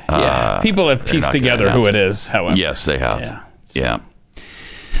 People have pieced together who it is, however. Yes, they have. Yeah.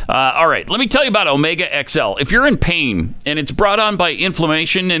 All right, let me tell you about Omega XL. If you're in pain and it's brought on by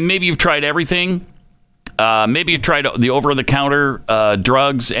inflammation, and maybe you've tried everything, maybe you've tried the over-the-counter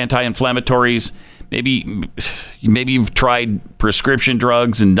drugs, anti-inflammatories, maybe you've tried prescription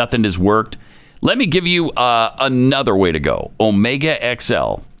drugs and nothing has worked, let me give you another way to go. Omega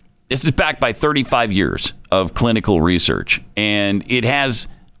XL. This is backed by 35 years of clinical research, and it has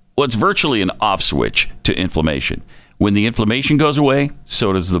what's virtually an off switch to inflammation. When the inflammation goes away,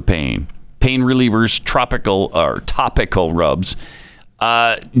 so does the pain. Pain relievers, topical rubs,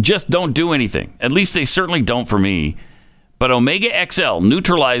 just don't do anything. At least they certainly don't for me. But Omega XL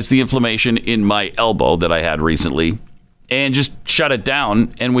neutralized the inflammation in my elbow that I had recently and just shut it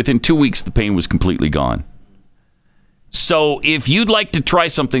down. And within 2 weeks, the pain was completely gone. So if you'd like to try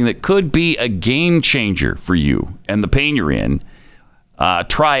something that could be a game changer for you and the pain you're in,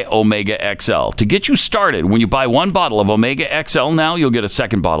 try Omega XL. To get you started, when you buy 1 bottle of Omega XL now, you'll get a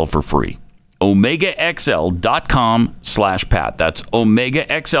second bottle for free. OmegaXL.com/Pat. That's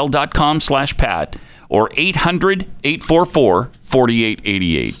OmegaXL.com/Pat or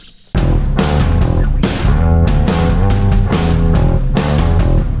 800-844-4888.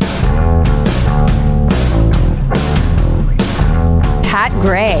 Pat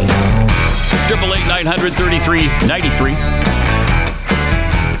Gray. 888-900-3393.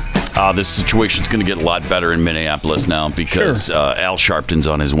 This situation's going to get a lot better in Minneapolis now because Al Sharpton's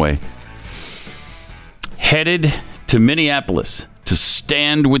on his way. Headed to Minneapolis to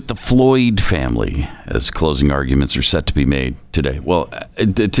stand with the Floyd family as closing arguments are set to be made today. Well,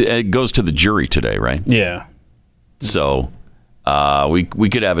 it goes to the jury today, right? Yeah. So we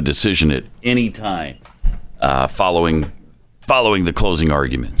could have a decision at any time following the closing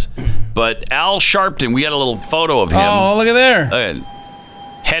arguments. But Al Sharpton, we got a little photo of him. Oh, look at there.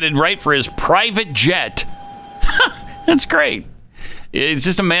 headed right for his private jet. That's great. It's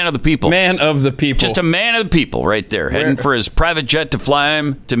just a man of the people. Man of the people. Just a man of the people right there, heading for his private jet to fly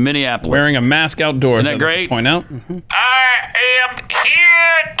him to Minneapolis. Wearing a mask outdoors. Isn't that great? Point out. I am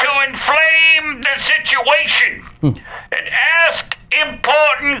here to inflame the situation and ask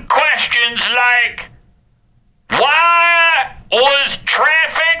important questions like, why was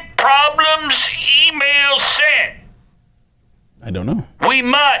traffic problems email sent? I don't know. We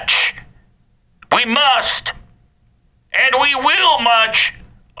must, and we will much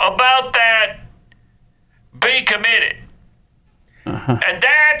about that be committed. And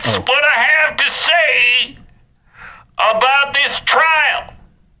that's what I have to say about this trial.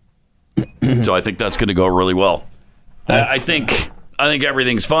 So I think that's going to go really well. I think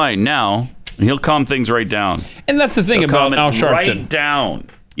everything's fine now. He'll calm things right down. And that's the thing about Al Sharpton. Right down.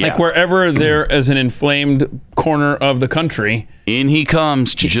 Yeah. Like wherever there is an inflamed corner of the country, in he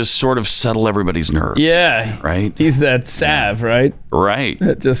comes to just sort of settle everybody's nerves. Yeah. Right? He's that salve, right? Right.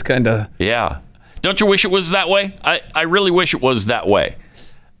 That just kind of... Yeah. Don't you wish it was that way? I really wish it was that way.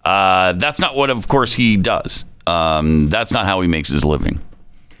 That's not what, of course, he does. That's not how he makes his living.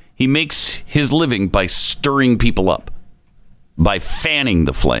 He makes his living by stirring people up, by fanning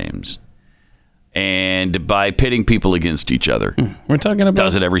the flames, and by pitting people against each other. We're talking about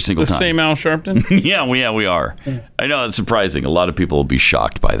does it every single time. The same Al Sharpton? Yeah, we are. I know that's surprising. A lot of people will be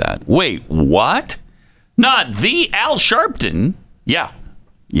shocked by that. Wait, what? Not the Al Sharpton? Yeah,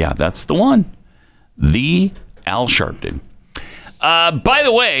 that's the one. The Al Sharpton. By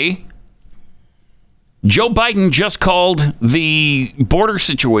the way, Joe Biden just called the border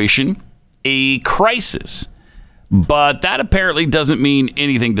situation a crisis. But that apparently doesn't mean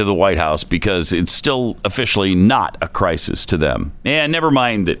anything to the White House because it's still officially not a crisis to them. And never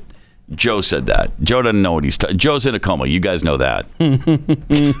mind that Joe said that. Joe doesn't know what he's Joe's in a coma. You guys know that.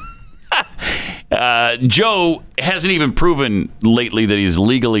 Joe hasn't even proven lately that he's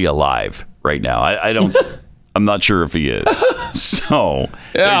legally alive right now. I'm not sure if he is. So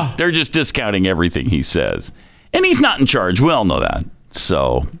yeah. they're just discounting everything he says. And he's not in charge. We all know that.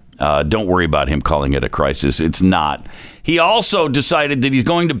 So don't worry about him calling it a crisis. It's not. He also decided that he's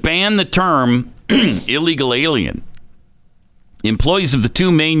going to ban the term illegal alien. Employees of the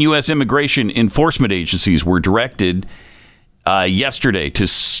two main U.S. immigration enforcement agencies were directed yesterday to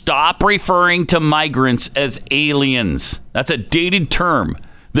stop referring to migrants as aliens. That's a dated term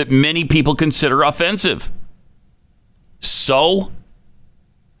that many people consider offensive. So,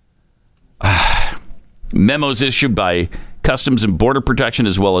 memos issued by Customs and Border Protection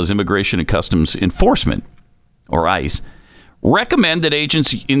as well as Immigration and Customs Enforcement, or ICE, recommend that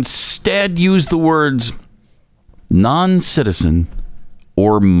agents instead use the words non-citizen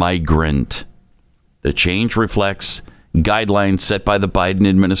or migrant. The change reflects guidelines set by the Biden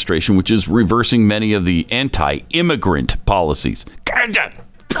administration, which is reversing many of the anti-immigrant policies.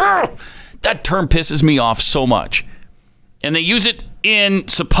 That term pisses me off so much. And they use it in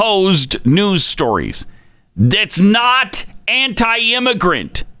supposed news stories. That's not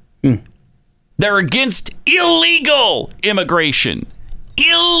anti-immigrant. They're against illegal immigration.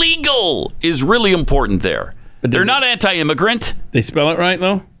 Illegal is really important there. But they're not anti-immigrant. They spell it right,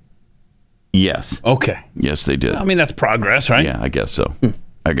 though? Yes. Okay. Yes, they did. I mean, that's progress, right? Yeah, I guess so.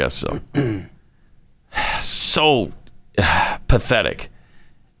 So pathetic.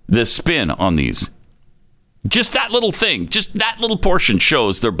 The spin on these. Just that little thing, just that little portion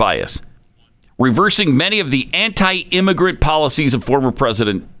shows their bias. Reversing many of the anti-immigrant policies of former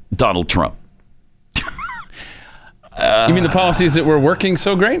President Donald Trump. You mean the policies that were working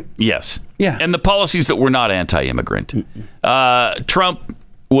so great? Yes. Yeah. And the policies that were not anti-immigrant. Trump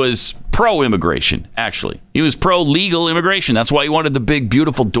was pro-immigration, actually. He was pro-legal immigration. That's why he wanted the big,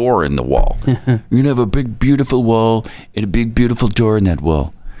 beautiful door in the wall. You're going to have a big, beautiful wall and a big, beautiful door in that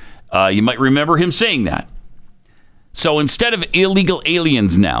wall. You might remember him saying that. So instead of illegal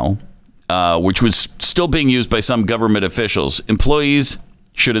aliens now, which was still being used by some government officials, employees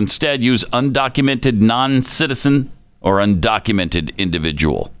should instead use undocumented non-citizen or undocumented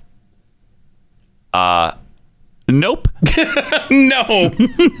individual. Nope. No.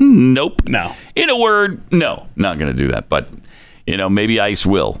 Nope. No. In a word, no. Not going to do that. But, maybe ICE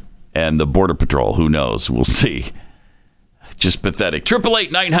will. And the Border Patrol, who knows? We'll see. Just pathetic.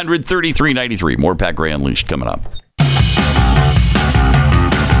 888-900-3393. More Pat Gray Unleashed coming up.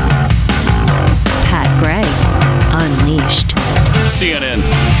 Pat Gray Unleashed. CNN.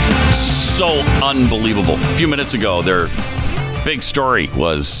 So unbelievable. A few minutes ago, their big story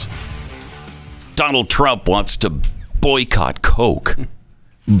was Donald Trump wants to boycott Coke,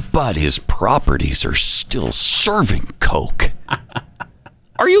 but his properties are still serving Coke.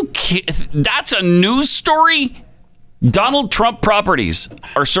 Are you kidding? That's a news story? Donald Trump properties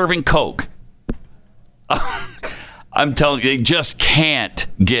are serving coke. I'm telling you, they just can't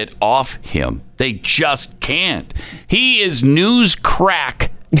get off him. They just can't. He is news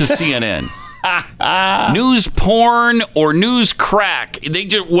crack to CNN. News porn or news crack. They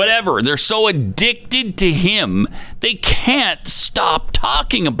just, whatever. They're so addicted to him, they can't stop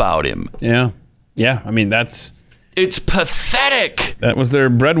talking about him. Yeah. I mean, it's pathetic. That was their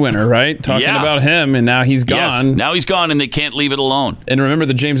breadwinner, right? Talking about him, and now he's gone. Yes, now he's gone, and they can't leave it alone. And remember,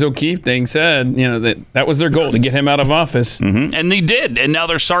 the James O'Keefe thing said, that was their goal, to get him out of office. Mm-hmm. And they did, and now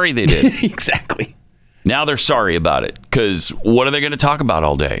they're sorry they did. Exactly. Now they're sorry about it, because what are they going to talk about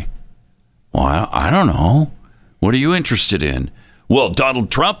all day? Well, I don't know. What are you interested in? Well, Donald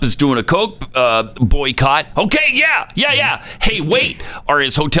Trump is doing a coke boycott. Okay, yeah. Hey, wait, are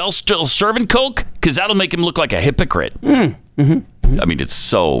his hotels still serving coke? Because that'll make him look like a hypocrite. Mm-hmm. I mean, it's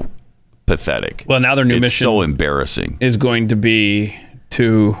so pathetic. Well, now their new mission so embarrassing. Is going to be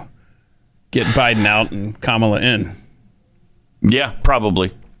to get Biden out and Kamala in. Yeah,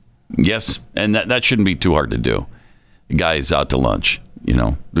 probably. Yes, and that shouldn't be too hard to do. The guy's out to lunch.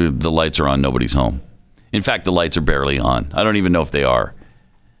 The lights are on. Nobody's home. In fact, the lights are barely on. I don't even know if they are.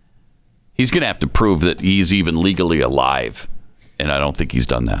 He's going to have to prove that he's even legally alive. And I don't think he's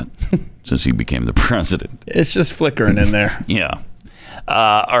done that since he became the president. It's just flickering in there. Yeah.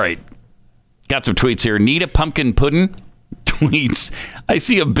 All right. Got some tweets here. Need a pumpkin pudding? Tweets. I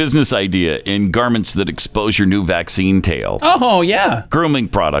see a business idea in garments that expose your new vaccine tail. Oh, yeah. Grooming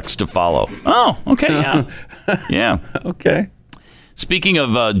products to follow. Oh, okay. Yeah. Yeah. Okay. Speaking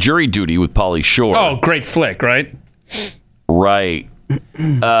of jury duty with Pauly Shore. Oh, great flick, right? Right.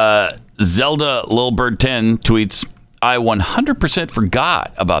 Zelda Lilbird 10 tweets, I 100%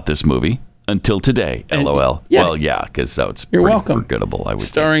 forgot about this movie until today. LOL. Yeah. Well, yeah, because that's pretty forgettable. I would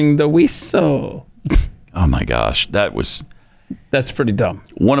Starring the Weasel. Oh, my gosh. That's pretty dumb.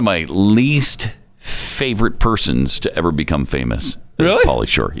 One of my least favorite persons to ever become famous. Really? Pauly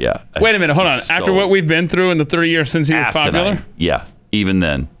Shore, yeah. Wait a minute, hold on. After what we've been through in the 30 years since he was popular? Yeah, even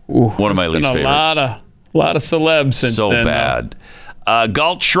then. One of my least favorite. A lot of celebs since then. So bad.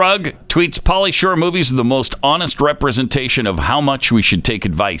 Galt Shrug tweets, Pauly Shore movies are the most honest representation of how much we should take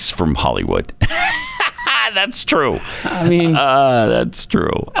advice from Hollywood. That's true. I mean... that's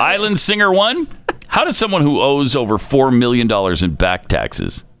true. Island Singer 1, how does someone who owes over $4 million in back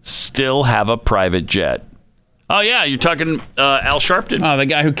taxes still have a private jet? Oh, yeah, you're talking Al Sharpton. Oh, the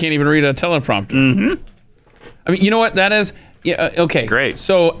guy who can't even read a teleprompter. Mm-hmm. I mean, you know what that is? Yeah, okay. It's great.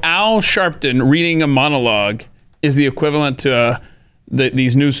 So Al Sharpton reading a monologue is the equivalent to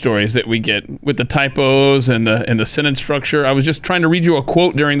these news stories that we get with the typos and the sentence structure. I was just trying to read you a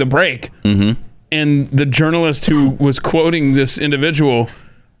quote during the break, and the journalist who was quoting this individual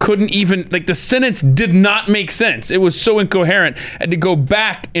couldn't even, the sentence did not make sense. It was so incoherent. I had to go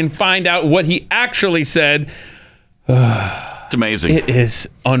back and find out what he actually said. It's amazing. It is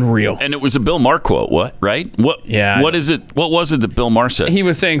unreal. And it was a Bill Maher quote, right? Yeah. What is it? What was it that Bill Maher said? He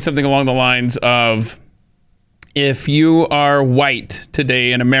was saying something along the lines of, if you are white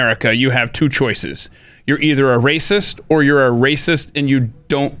today in America, you have two choices. You're either a racist or you're a racist and you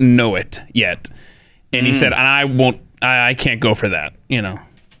don't know it yet. And he said, I can't go for that,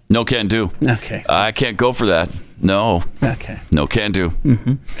 No can do. Okay. I can't go for that. No. Okay. No can do.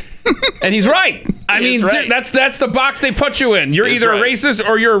 Mm-hmm. And he's right. I mean, right. that's the box they put you in. You're either a racist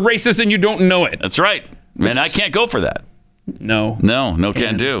or you're a racist and you don't know it. That's right. And I can't go for that. No. No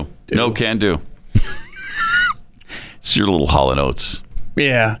can do. No can do. It's your little Hall & Oates.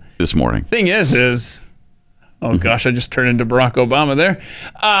 Yeah. This morning. Thing is, oh gosh, I just turned into Barack Obama there.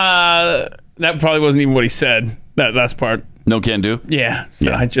 That probably wasn't even what he said. That last part. No can do? Yeah.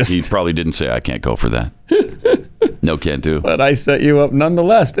 So I just... He probably didn't say, I can't go for that. No can do. But I set you up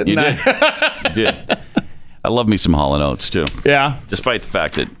nonetheless, didn't I? You did. I love me some Hall & Oates, too. Yeah. Despite the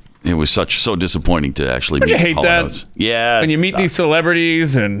fact that it was so disappointing to actually meet Hall & Oates. Don't you hate that? Yeah. When you meet these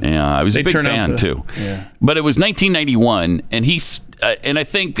celebrities and... Yeah, I was a big fan, too. Yeah. But it was 1991, and and I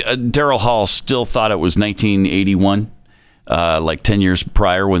think Daryl Hall still thought it was 1981. 10 years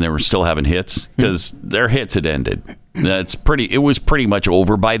prior when they were still having hits, because their hits had ended. It was pretty much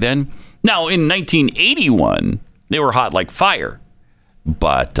over by then. Now, in 1981, they were hot like fire,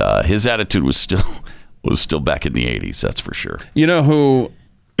 but his attitude was still back in the 80s, that's for sure. You know who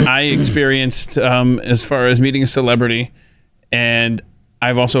I experienced as far as meeting a celebrity, and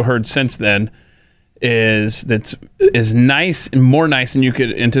I've also heard since then, is nice and more nice than you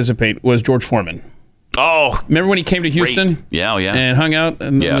could anticipate, was George Foreman. Oh, remember when he came to Houston? Great. Yeah. And hung out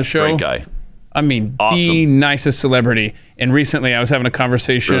on the show? Great guy. I mean, Awesome. the nicest celebrity. And recently I was having a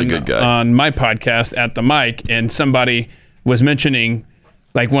conversation Really good guy. on my podcast at the mic, and somebody was mentioning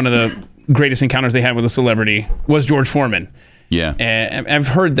like one of the greatest encounters they had with a celebrity was George Foreman. Yeah. And I've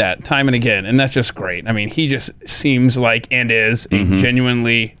heard that time and again, and that's just great. I mean, he just seems like and is a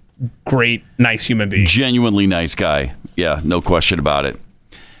genuinely great, nice human being. Genuinely nice guy. Yeah, no question about it.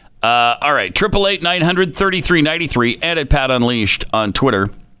 All right, 888-900-3393 and at Pat Unleashed on Twitter.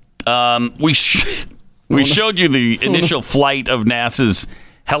 We showed you the initial flight of NASA's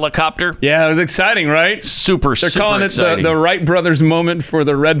helicopter. Yeah, it was exciting, right? Super calling exciting. it the Wright brothers moment for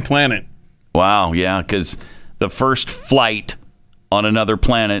the Red Planet. Wow, yeah, because the first flight on another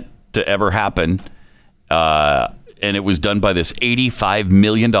planet to ever happen, and it was done by this $85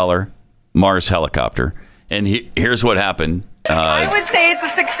 million Mars helicopter. And here's what happened. I would say it's a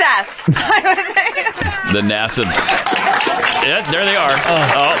success. I would say the NASA. Yeah, there they are.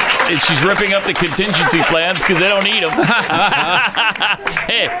 Oh, and she's ripping up the contingency plans because they don't need them.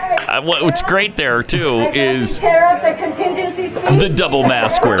 Hey, what's great there too is the double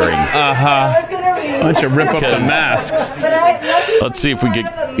mask wearing. Why don't you rip up the masks? Let's see if we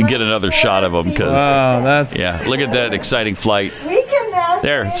get another shot of them. Because look at that exciting flight.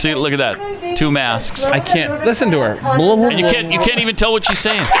 There, see, look at that. 2 masks. I can't listen to her. And you can't even tell what she's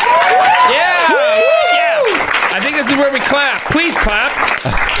saying. Yeah! I think this is where we clap. Please clap.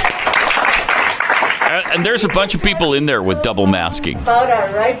 And there's a bunch of people in there with double masking.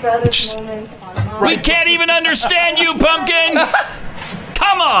 We can't even understand you, Pumpkin!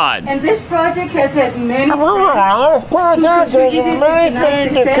 Come on! And this project has had many Many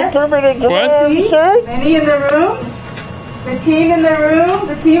in the room. The team in the room,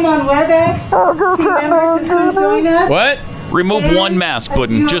 the team on WebEx, team members who join us. What? Remove one mask,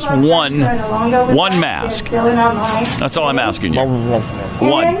 Puddin'. Just one mask. That's all I'm asking you.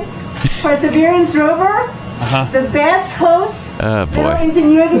 One. Perseverance rover, the best host. Oh boy.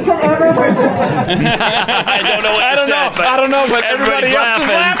 Ingenuity could ever work. I don't know what to say, but I don't know, but everybody else is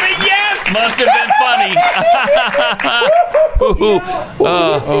laughing. Yes! Must have been funny.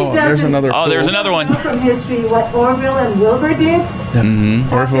 There's another. Oh, there's another one. From history, what Orville and Wilbur did.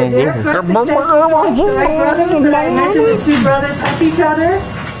 Orville and Wilbur. The Wright brothers that I mentioned, the 2 brothers help each other.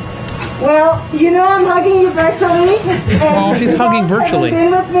 Well, you know I'm hugging you virtually. Oh, she's hugging virtually. You've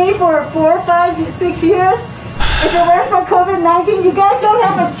been with me for 4, 5, 6 years. If it weren't for COVID-19, you guys don't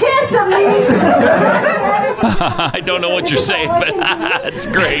have a chance of me. I don't know what you're saying, but it's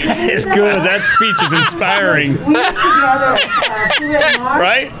great. It's good. That speech is inspiring. We together,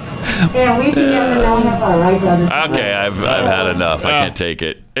 right? And we together now have our Wright brothers. Okay, I've had enough. I can't take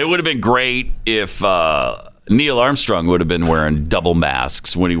it. It would have been great if Neil Armstrong would have been wearing double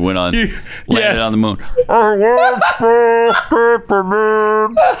masks when he went on landed on the moon.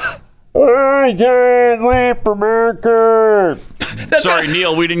 Sorry,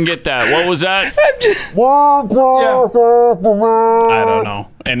 Neil, we didn't get that. What was that? I don't know.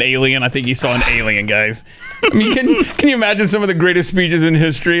 An alien. I think he saw an alien, guys. I mean, can you imagine some of the greatest speeches in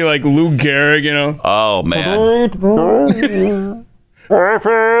history, like Lou Gehrig? You know? Oh man.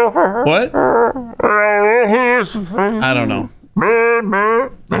 What? I don't know.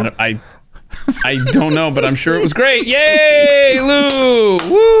 I don't know, but I'm sure it was great. Yay, Lou!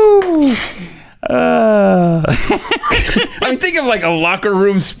 Woo! I mean, think of like a locker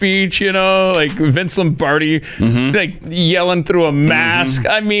room speech, you know, like Vince Lombardi, like yelling through a mask.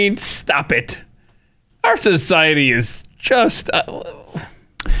 I mean, stop it. Our society is just.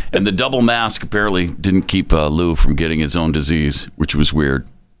 And the double mask apparently didn't keep Lou from getting his own disease, which was weird.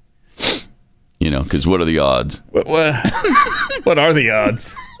 You know, because what are the odds? What are the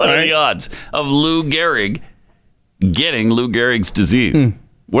odds? What are the odds of Lou Gehrig getting Lou Gehrig's disease?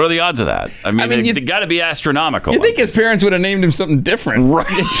 What are the odds of that? I mean they got to be astronomical. You think his parents would have named him something different? Right.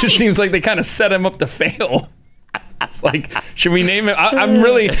 It just seems like they kind of set him up to fail. It's like, should we name him? I'm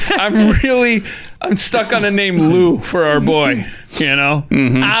stuck on the name Lou for our boy. You know,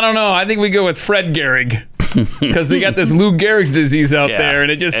 I don't know. I think we go with Fred Gehrig because they got this Lou Gehrig's disease out there,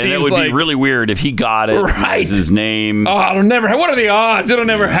 and it just seems it would like be really weird if he got it as his name. Oh, it'll never. What are the odds? It'll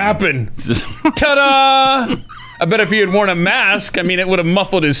never happen. Ta-da! I bet if he had worn a mask, I mean, it would have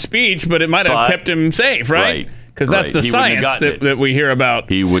muffled his speech, but it might have kept him safe, right? Because that's the science that we hear about.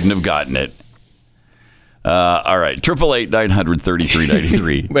 He wouldn't have gotten it. All right,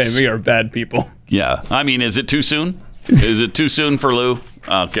 888-900-3393. Wait, we are bad people. Yeah, I mean, is it too soon? Is it too soon for Lou?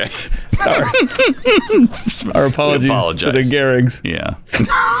 Okay. Sorry. Our apologies to the Gehrigs. Yeah.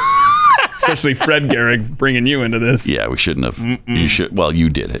 Especially Fred Gehrig bringing you into this. Yeah, we shouldn't have. You should. Well, you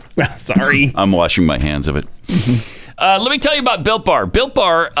did it. Well, sorry. I'm washing my hands of it. Let me tell you about Built Bar. Built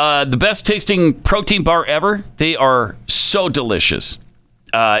Bar, the best tasting protein bar ever. They are so delicious.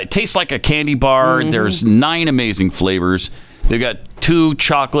 It tastes like a candy bar. There's 9 amazing flavors. They've got 2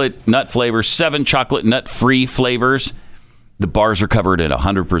 chocolate nut flavors, 7 chocolate nut-free flavors. The bars are covered in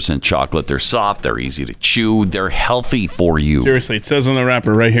 100% chocolate. They're soft. They're easy to chew. They're healthy for you. Seriously, it says on the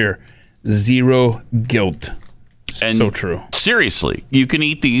wrapper right here, 0 guilt. And so true. Seriously, you can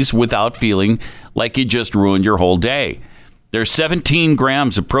eat these without feeling like you just ruined your whole day. There's 17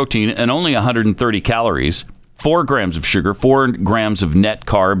 grams of protein and only 130 calories, 4 grams of sugar, 4 grams of net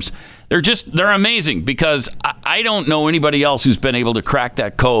carbs. They're amazing because I don't know anybody else who's been able to crack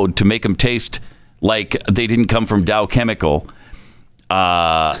that code to make them taste like they didn't come from Dow Chemical.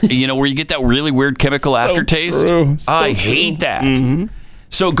 Where you get that really weird chemical aftertaste. I hate that.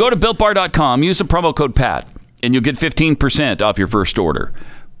 So go to BuiltBar.com, use the promo code PAT, and you'll get 15% off your first order.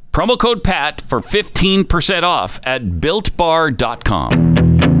 Promo code PAT for 15% off at BuiltBar.com.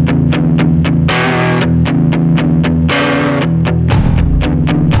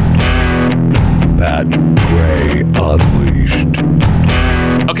 Pat Gray Unleashed.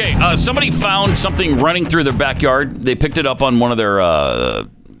 Okay, somebody found something running through their backyard. They picked it up on one of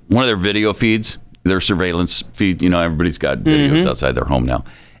their video feeds, their surveillance feed. You know, everybody's got videos outside their home now.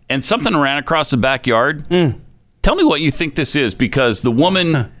 And something ran across the backyard. Tell me what you think this is, because the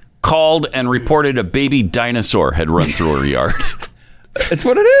woman called and reported a baby dinosaur had run through her yard. It's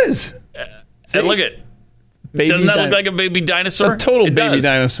what it is. And look at doesn't that look like a baby dinosaur? A total baby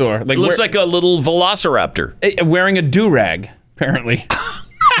dinosaur. Like, it looks like a little velociraptor. Wearing a do-rag, apparently.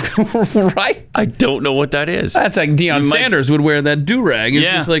 Right? I don't know what that is. That's like Deion Sanders would wear that do-rag. It's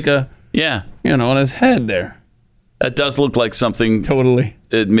just like on his head there. That does look like something. Totally.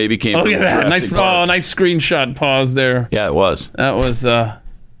 It maybe came from Jurassic Park. Nice screenshot pause there. Yeah, it was. That was So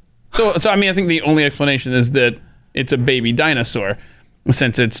I mean, I think the only explanation is that it's a baby dinosaur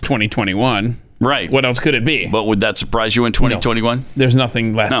since it's 2021. Right. What else could it be? But would that surprise you in 2021? No. There's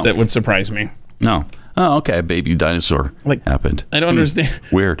nothing left that would surprise me. No. Oh, okay. A baby dinosaur happened. I don't understand.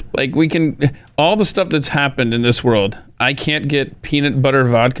 Weird. Like, we can, all the stuff that's happened in this world, I can't get peanut butter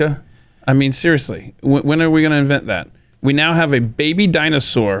vodka. I mean, seriously, when are we going to invent that? We now have a baby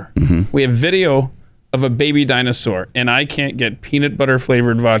dinosaur. We have video of a baby dinosaur, and I can't get peanut butter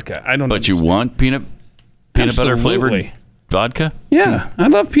flavored vodka. I don't know. But you want peanut butter flavored vodka? Yeah, I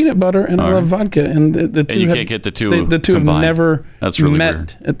love peanut butter and I love vodka, and the two. And you can't get the two. The two combined. have never really met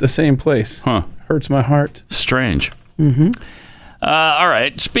weird. at the same place. Huh? Hurts my heart. Strange. All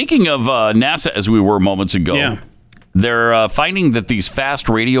right. Speaking of NASA, as we were moments ago, they're finding that these fast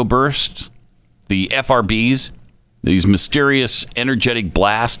radio bursts, the FRBs, these mysterious energetic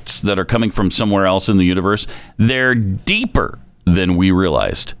blasts that are coming from somewhere else in the universe, they're deeper than we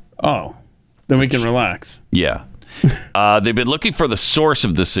realized. Oh, then we can relax. Yeah. They've been looking for the source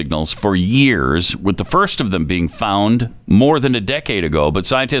of the signals for years, with the first of them being found more than a decade ago, but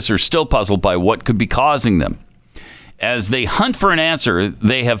scientists are still puzzled by what could be causing them. As they hunt for an answer,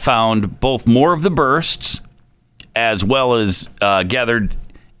 they have found both more of the bursts as well as gathered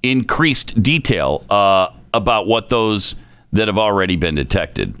increased detail about what those that have already been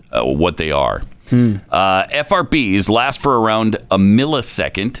detected, what they are. FRBs last for around a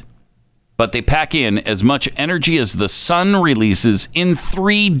millisecond, but they pack in as much energy as the sun releases in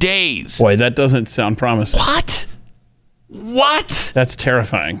 3 days. Boy, that doesn't sound promising. What? That's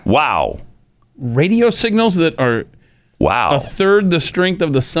terrifying. Wow. Radio signals that are a third the strength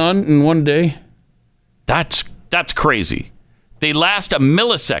of the sun in 1 day? That's crazy. They last a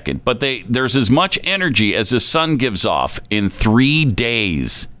millisecond, but there's as much energy as the sun gives off in 3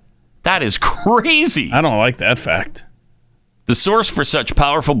 days. That is crazy. I don't like that fact. The source for such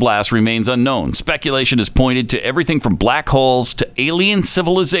powerful blasts remains unknown. Speculation has pointed to everything from black holes to alien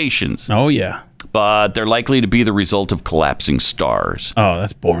civilizations. Oh, yeah. But they're likely to be the result of collapsing stars. Oh,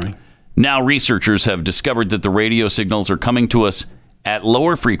 that's boring. Now researchers have discovered that the radio signals are coming to us at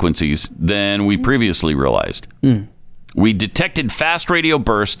lower frequencies than we previously realized. We detected fast radio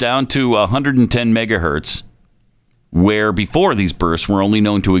bursts down to 110 megahertz, where before these bursts were only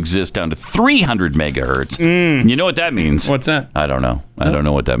known to exist down to 300 megahertz. You know what that means? What's that? I don't know. I don't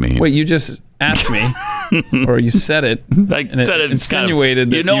know what that means. Wait, you just asked me, or you said it. I said it. Insinuated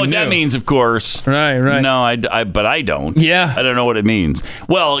kind of, you know what that means, of course. Right. No, but I don't. Yeah. I don't know what it means.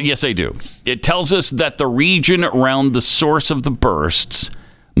 Well, yes, I do. It tells us that the region around the source of the bursts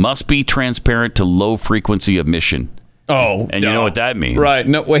must be transparent to low frequency emission. Oh, and you know what that means, right?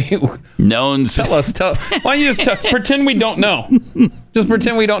 No, wait. Tell us. Why don't you just pretend we don't know? Just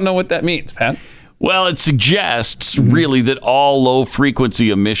pretend we don't know what that means, Pat. Well, it suggests really that all low-frequency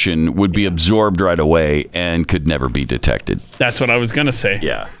emission would be absorbed right away and could never be detected. That's what I was going to say.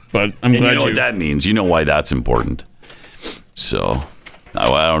 Yeah. But I'm glad you know what that means. You know why that's important. So,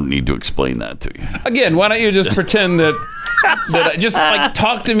 I don't need to explain that to you. Again, why don't you just pretend that just like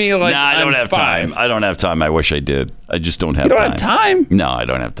talk to me like I don't have time. I don't have time. I wish I did. I just don't have time. You don't have time? No, I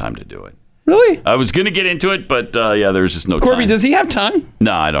don't have time to do it. Really? I was going to get into it, but there's just no time. Corby, does he have time?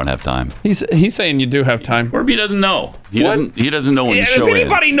 No, I don't have time. He's saying you do have time. Corby doesn't know. He doesn't know when the show If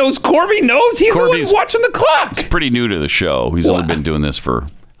anybody knows, Corby knows. He's Corby's the one watching the clock. He's pretty new to the show. He's only been doing this for,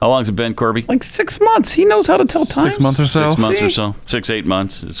 how long's it been, Corby? Like 6 months. He knows how to tell time. 6 months or so. 6 months or so. 6, 8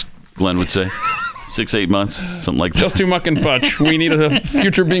 months, as Glenn would say. 6, 8 months, something like that. Just too muck and fudge. We need a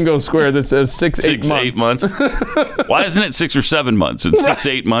future bingo square that says 6, 8 months. 8 months. Why isn't it 6 or 7 months? It's 6,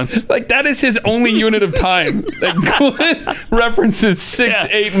 8 months. Like, that is his only unit of time. That Glenn references 6,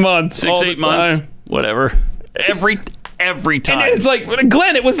 8 months. 6, 8 months. Whatever. Every time. And it's like,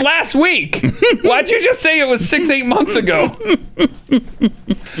 Glenn, it was last week. Why'd you just say it was 6, 8 months ago?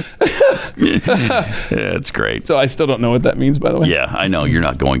 Yeah, it's great. So I still don't know what that means, by the way. Yeah, I know. You're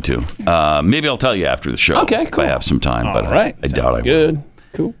not going to. Maybe I'll tell you after the show. Okay, cool. If I have some time. All but right. I doubt I will. Good.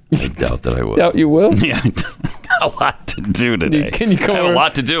 Cool. I doubt that I will. Doubt you will? Yeah, I got a lot to do today. Can you come I have over? a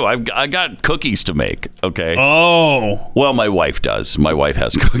lot to do. I got cookies to make, okay? Oh. Well, my wife does. My wife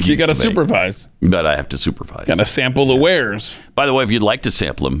has cookies You got to make. supervise. But I have to supervise. Got to sample the wares. By the way, if you'd like to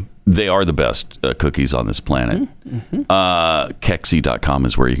sample them, they are the best cookies on this planet. Mm-hmm. Kexi.com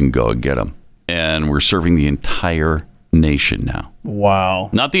is where you can go and get them. And we're serving the entire nation now. Wow.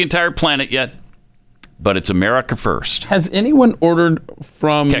 Not the entire planet yet, but it's America first. Has anyone ordered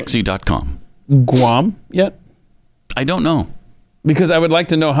from Kexi.com. Guam yet? I don't know. Because I would like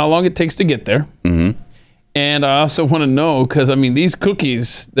to know how long it takes to get there. Mm-hmm. And I also want to know, because, I mean, these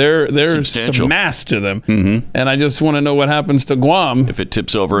cookies, there's Substantial. some mass to them. Mm-hmm. And I just want to know what happens to Guam. If it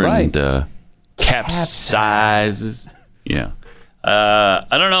tips over and capsizes. Yeah. I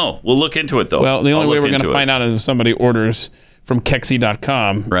don't know. We'll look into it, though. Well, the only way we're going into to find out is if somebody orders from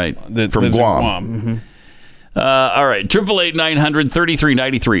Kexi.com. Right. That From lives in Guam. Mm-hmm. All right.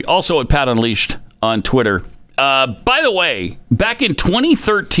 888-900-3393. Also at Pat Unleashed on Twitter. By the way, back in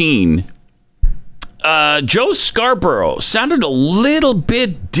 2013, Joe Scarborough sounded a little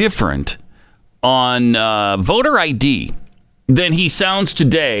bit different on voter ID than he sounds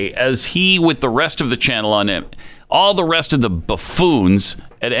today, as he, with the rest of the channel on it, all the rest of the buffoons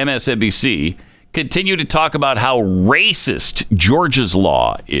at MSNBC, continue to talk about how racist Georgia's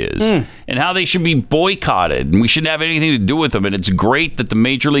law is and how they should be boycotted and we shouldn't have anything to do with them. And it's great that the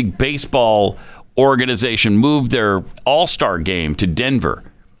Major League Baseball organization moved their all-star game to Denver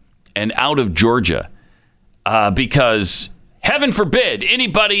and out of Georgia because, heaven forbid,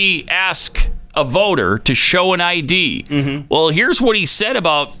 anybody ask a voter to show an ID. Mm-hmm. Well, here's what he said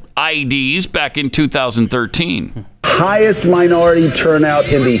about IDs back in 2013. Highest minority turnout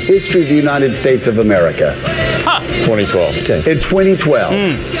in the history of the United States of America. 2012. Okay. In 2012.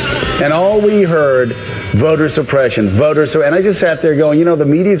 And all we heard, voter suppression, and I just sat there going, the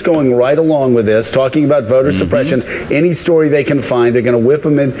media's going right along with this, talking about voter suppression. Any story they can find, they're going to whip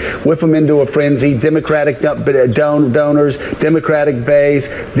them into a frenzy. Democratic donors, Democratic base,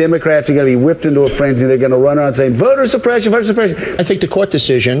 Democrats are going to be whipped into a frenzy. They're going to run around saying, voter suppression, voter suppression. I think the court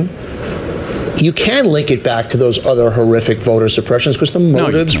decision, you can link it back to those other horrific voter suppressions because the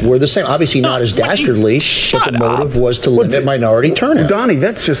motives were the same. Obviously not as dastardly, but the motive was to limit minority turnout. Donnie,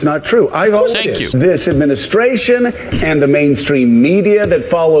 that's just not true. Thank you. This administration and the mainstream media that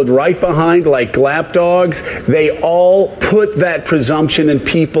followed right behind like lapdogs, they all put that presumption in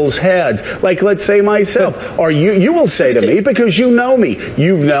people's heads. Like, let's say myself, or you will say to me, because you know me,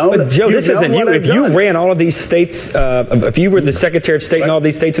 you've known. But Joe, this isn't you. If you ran all of these states, if you were the Secretary of State in all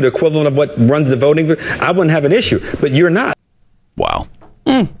these states, or the equivalent of what runs the voting, I wouldn't have an issue, but you're not. Wow.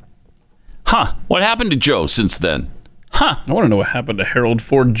 Huh. What happened to Joe since then? Huh. I want to know what happened to Harold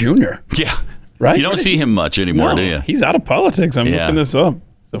Ford Jr. Yeah. Right? You don't see him much anymore, do you? He's out of politics. I'm looking this up.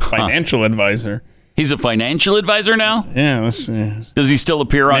 He's a financial advisor. He's a financial advisor now? Yeah. Let's see. Does he still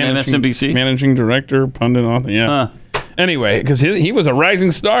appear on MSNBC? Managing director, pundit, author. Yeah. Anyway, because he was a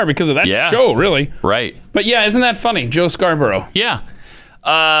rising star because of that show, really. Right. But yeah, isn't that funny? Joe Scarborough. Yeah.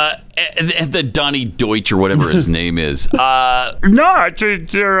 The Donnie Deutsch or whatever his name is. No,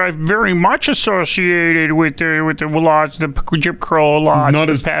 they're very much associated with the laws, the Jim Crow laws. Not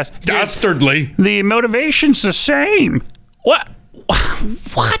as past. dastardly. The motivation's the same. What?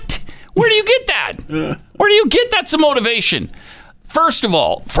 What? Where do you get that? Where do you get that some motivation? First of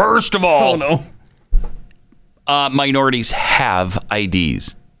all, oh no, minorities have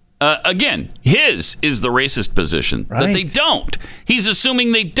IDs. Again, his is the racist position that they don't. He's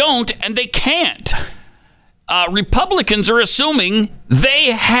assuming they don't and they can't. Republicans are assuming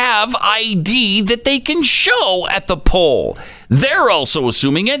they have ID that they can show at the poll. They're also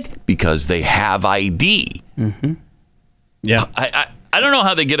assuming it because they have ID. Mm-hmm. Yeah. I don't know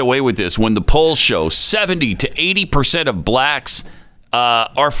how they get away with this when the polls show 70 to 80% of blacks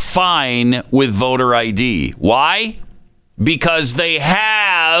are fine with voter ID. Why? Because they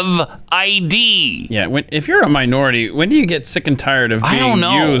have ID. Yeah, if you're a minority, when do you get sick and tired of being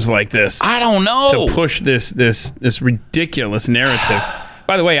used like this? I don't know. To push this ridiculous narrative.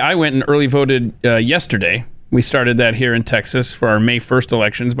 By the way, I went and early voted yesterday. We started that here in Texas for our May 1st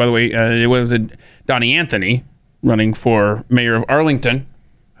elections. By the way, it was Donnie Anthony running for mayor of Arlington,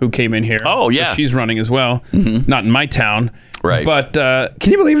 who came in here. Oh, yeah. So she's running as well. Mm-hmm. Not in my town. Right. But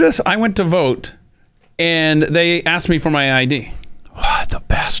can you believe this? I went to vote, and they asked me for my ID. What the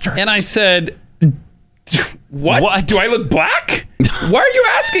bastards. And I said, what? Do I look black? Why are you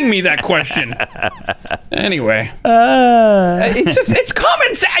asking me that question? Anyway. It's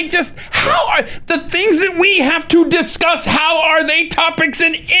common sense. How are the things that we have to discuss, how are they topics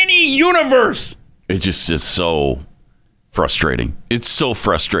in any universe? It's just so frustrating. It's so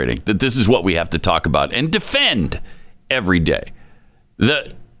frustrating that this is what we have to talk about and defend every day.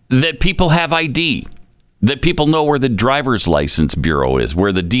 That people have ID. That people know where the driver's license bureau is,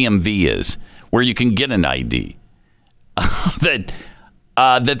 where the DMV is, where you can get an ID. That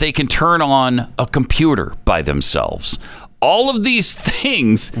they can turn on a computer by themselves. All of these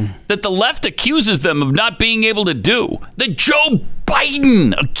things that the left accuses them of not being able to do, that Joe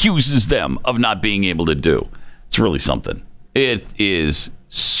Biden accuses them of not being able to do. It's really something. It is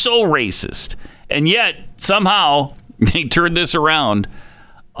so racist. And yet, somehow, they turned this around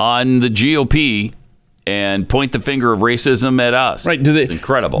on the GOP and point the finger of racism at us. Right. It's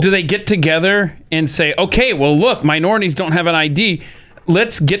incredible. Do they get together and say, okay, well, look, minorities don't have an ID.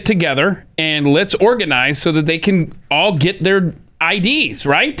 Let's get together and let's organize so that they can all get their IDs,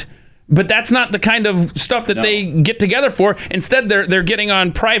 right? But that's not the kind of stuff that they get together for. Instead, they're getting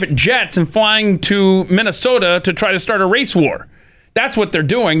on private jets and flying to Minnesota to try to start a race war. That's what they're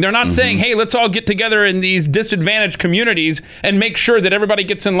doing. They're not saying, hey, let's all get together in these disadvantaged communities and make sure that everybody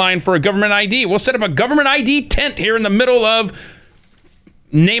gets in line for a government ID. We'll set up a government ID tent here in the middle of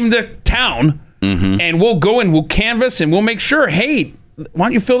name the town, and we'll go and we'll canvass and we'll make sure, hey, why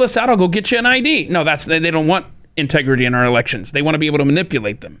don't you fill this out? I'll go get you an ID. No, they don't want integrity in our elections. They want to be able to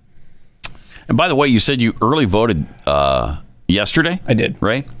manipulate them. And by the way, you said you early voted yesterday? I did.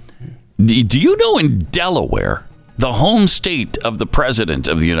 Right? Do you know in Delaware, the home state of the President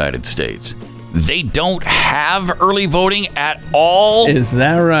of the United States, they don't have early voting at all? Is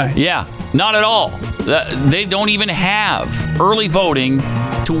that right? Yeah, not at all. They don't even have early voting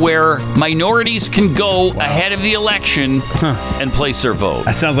to where minorities can go ahead of the election and place their vote.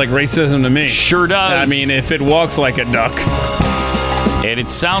 That sounds like racism to me. Sure does. I mean, if it walks like a duck. And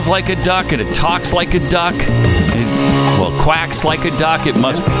it sounds like a duck, and it talks like a duck. Quacks like a duck. It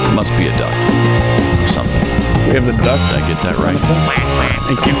must be a duck or something. We have the duck. Did I get that right?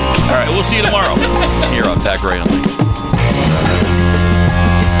 Thank you. All right, we'll see you tomorrow here on Pat Gray Unleashed.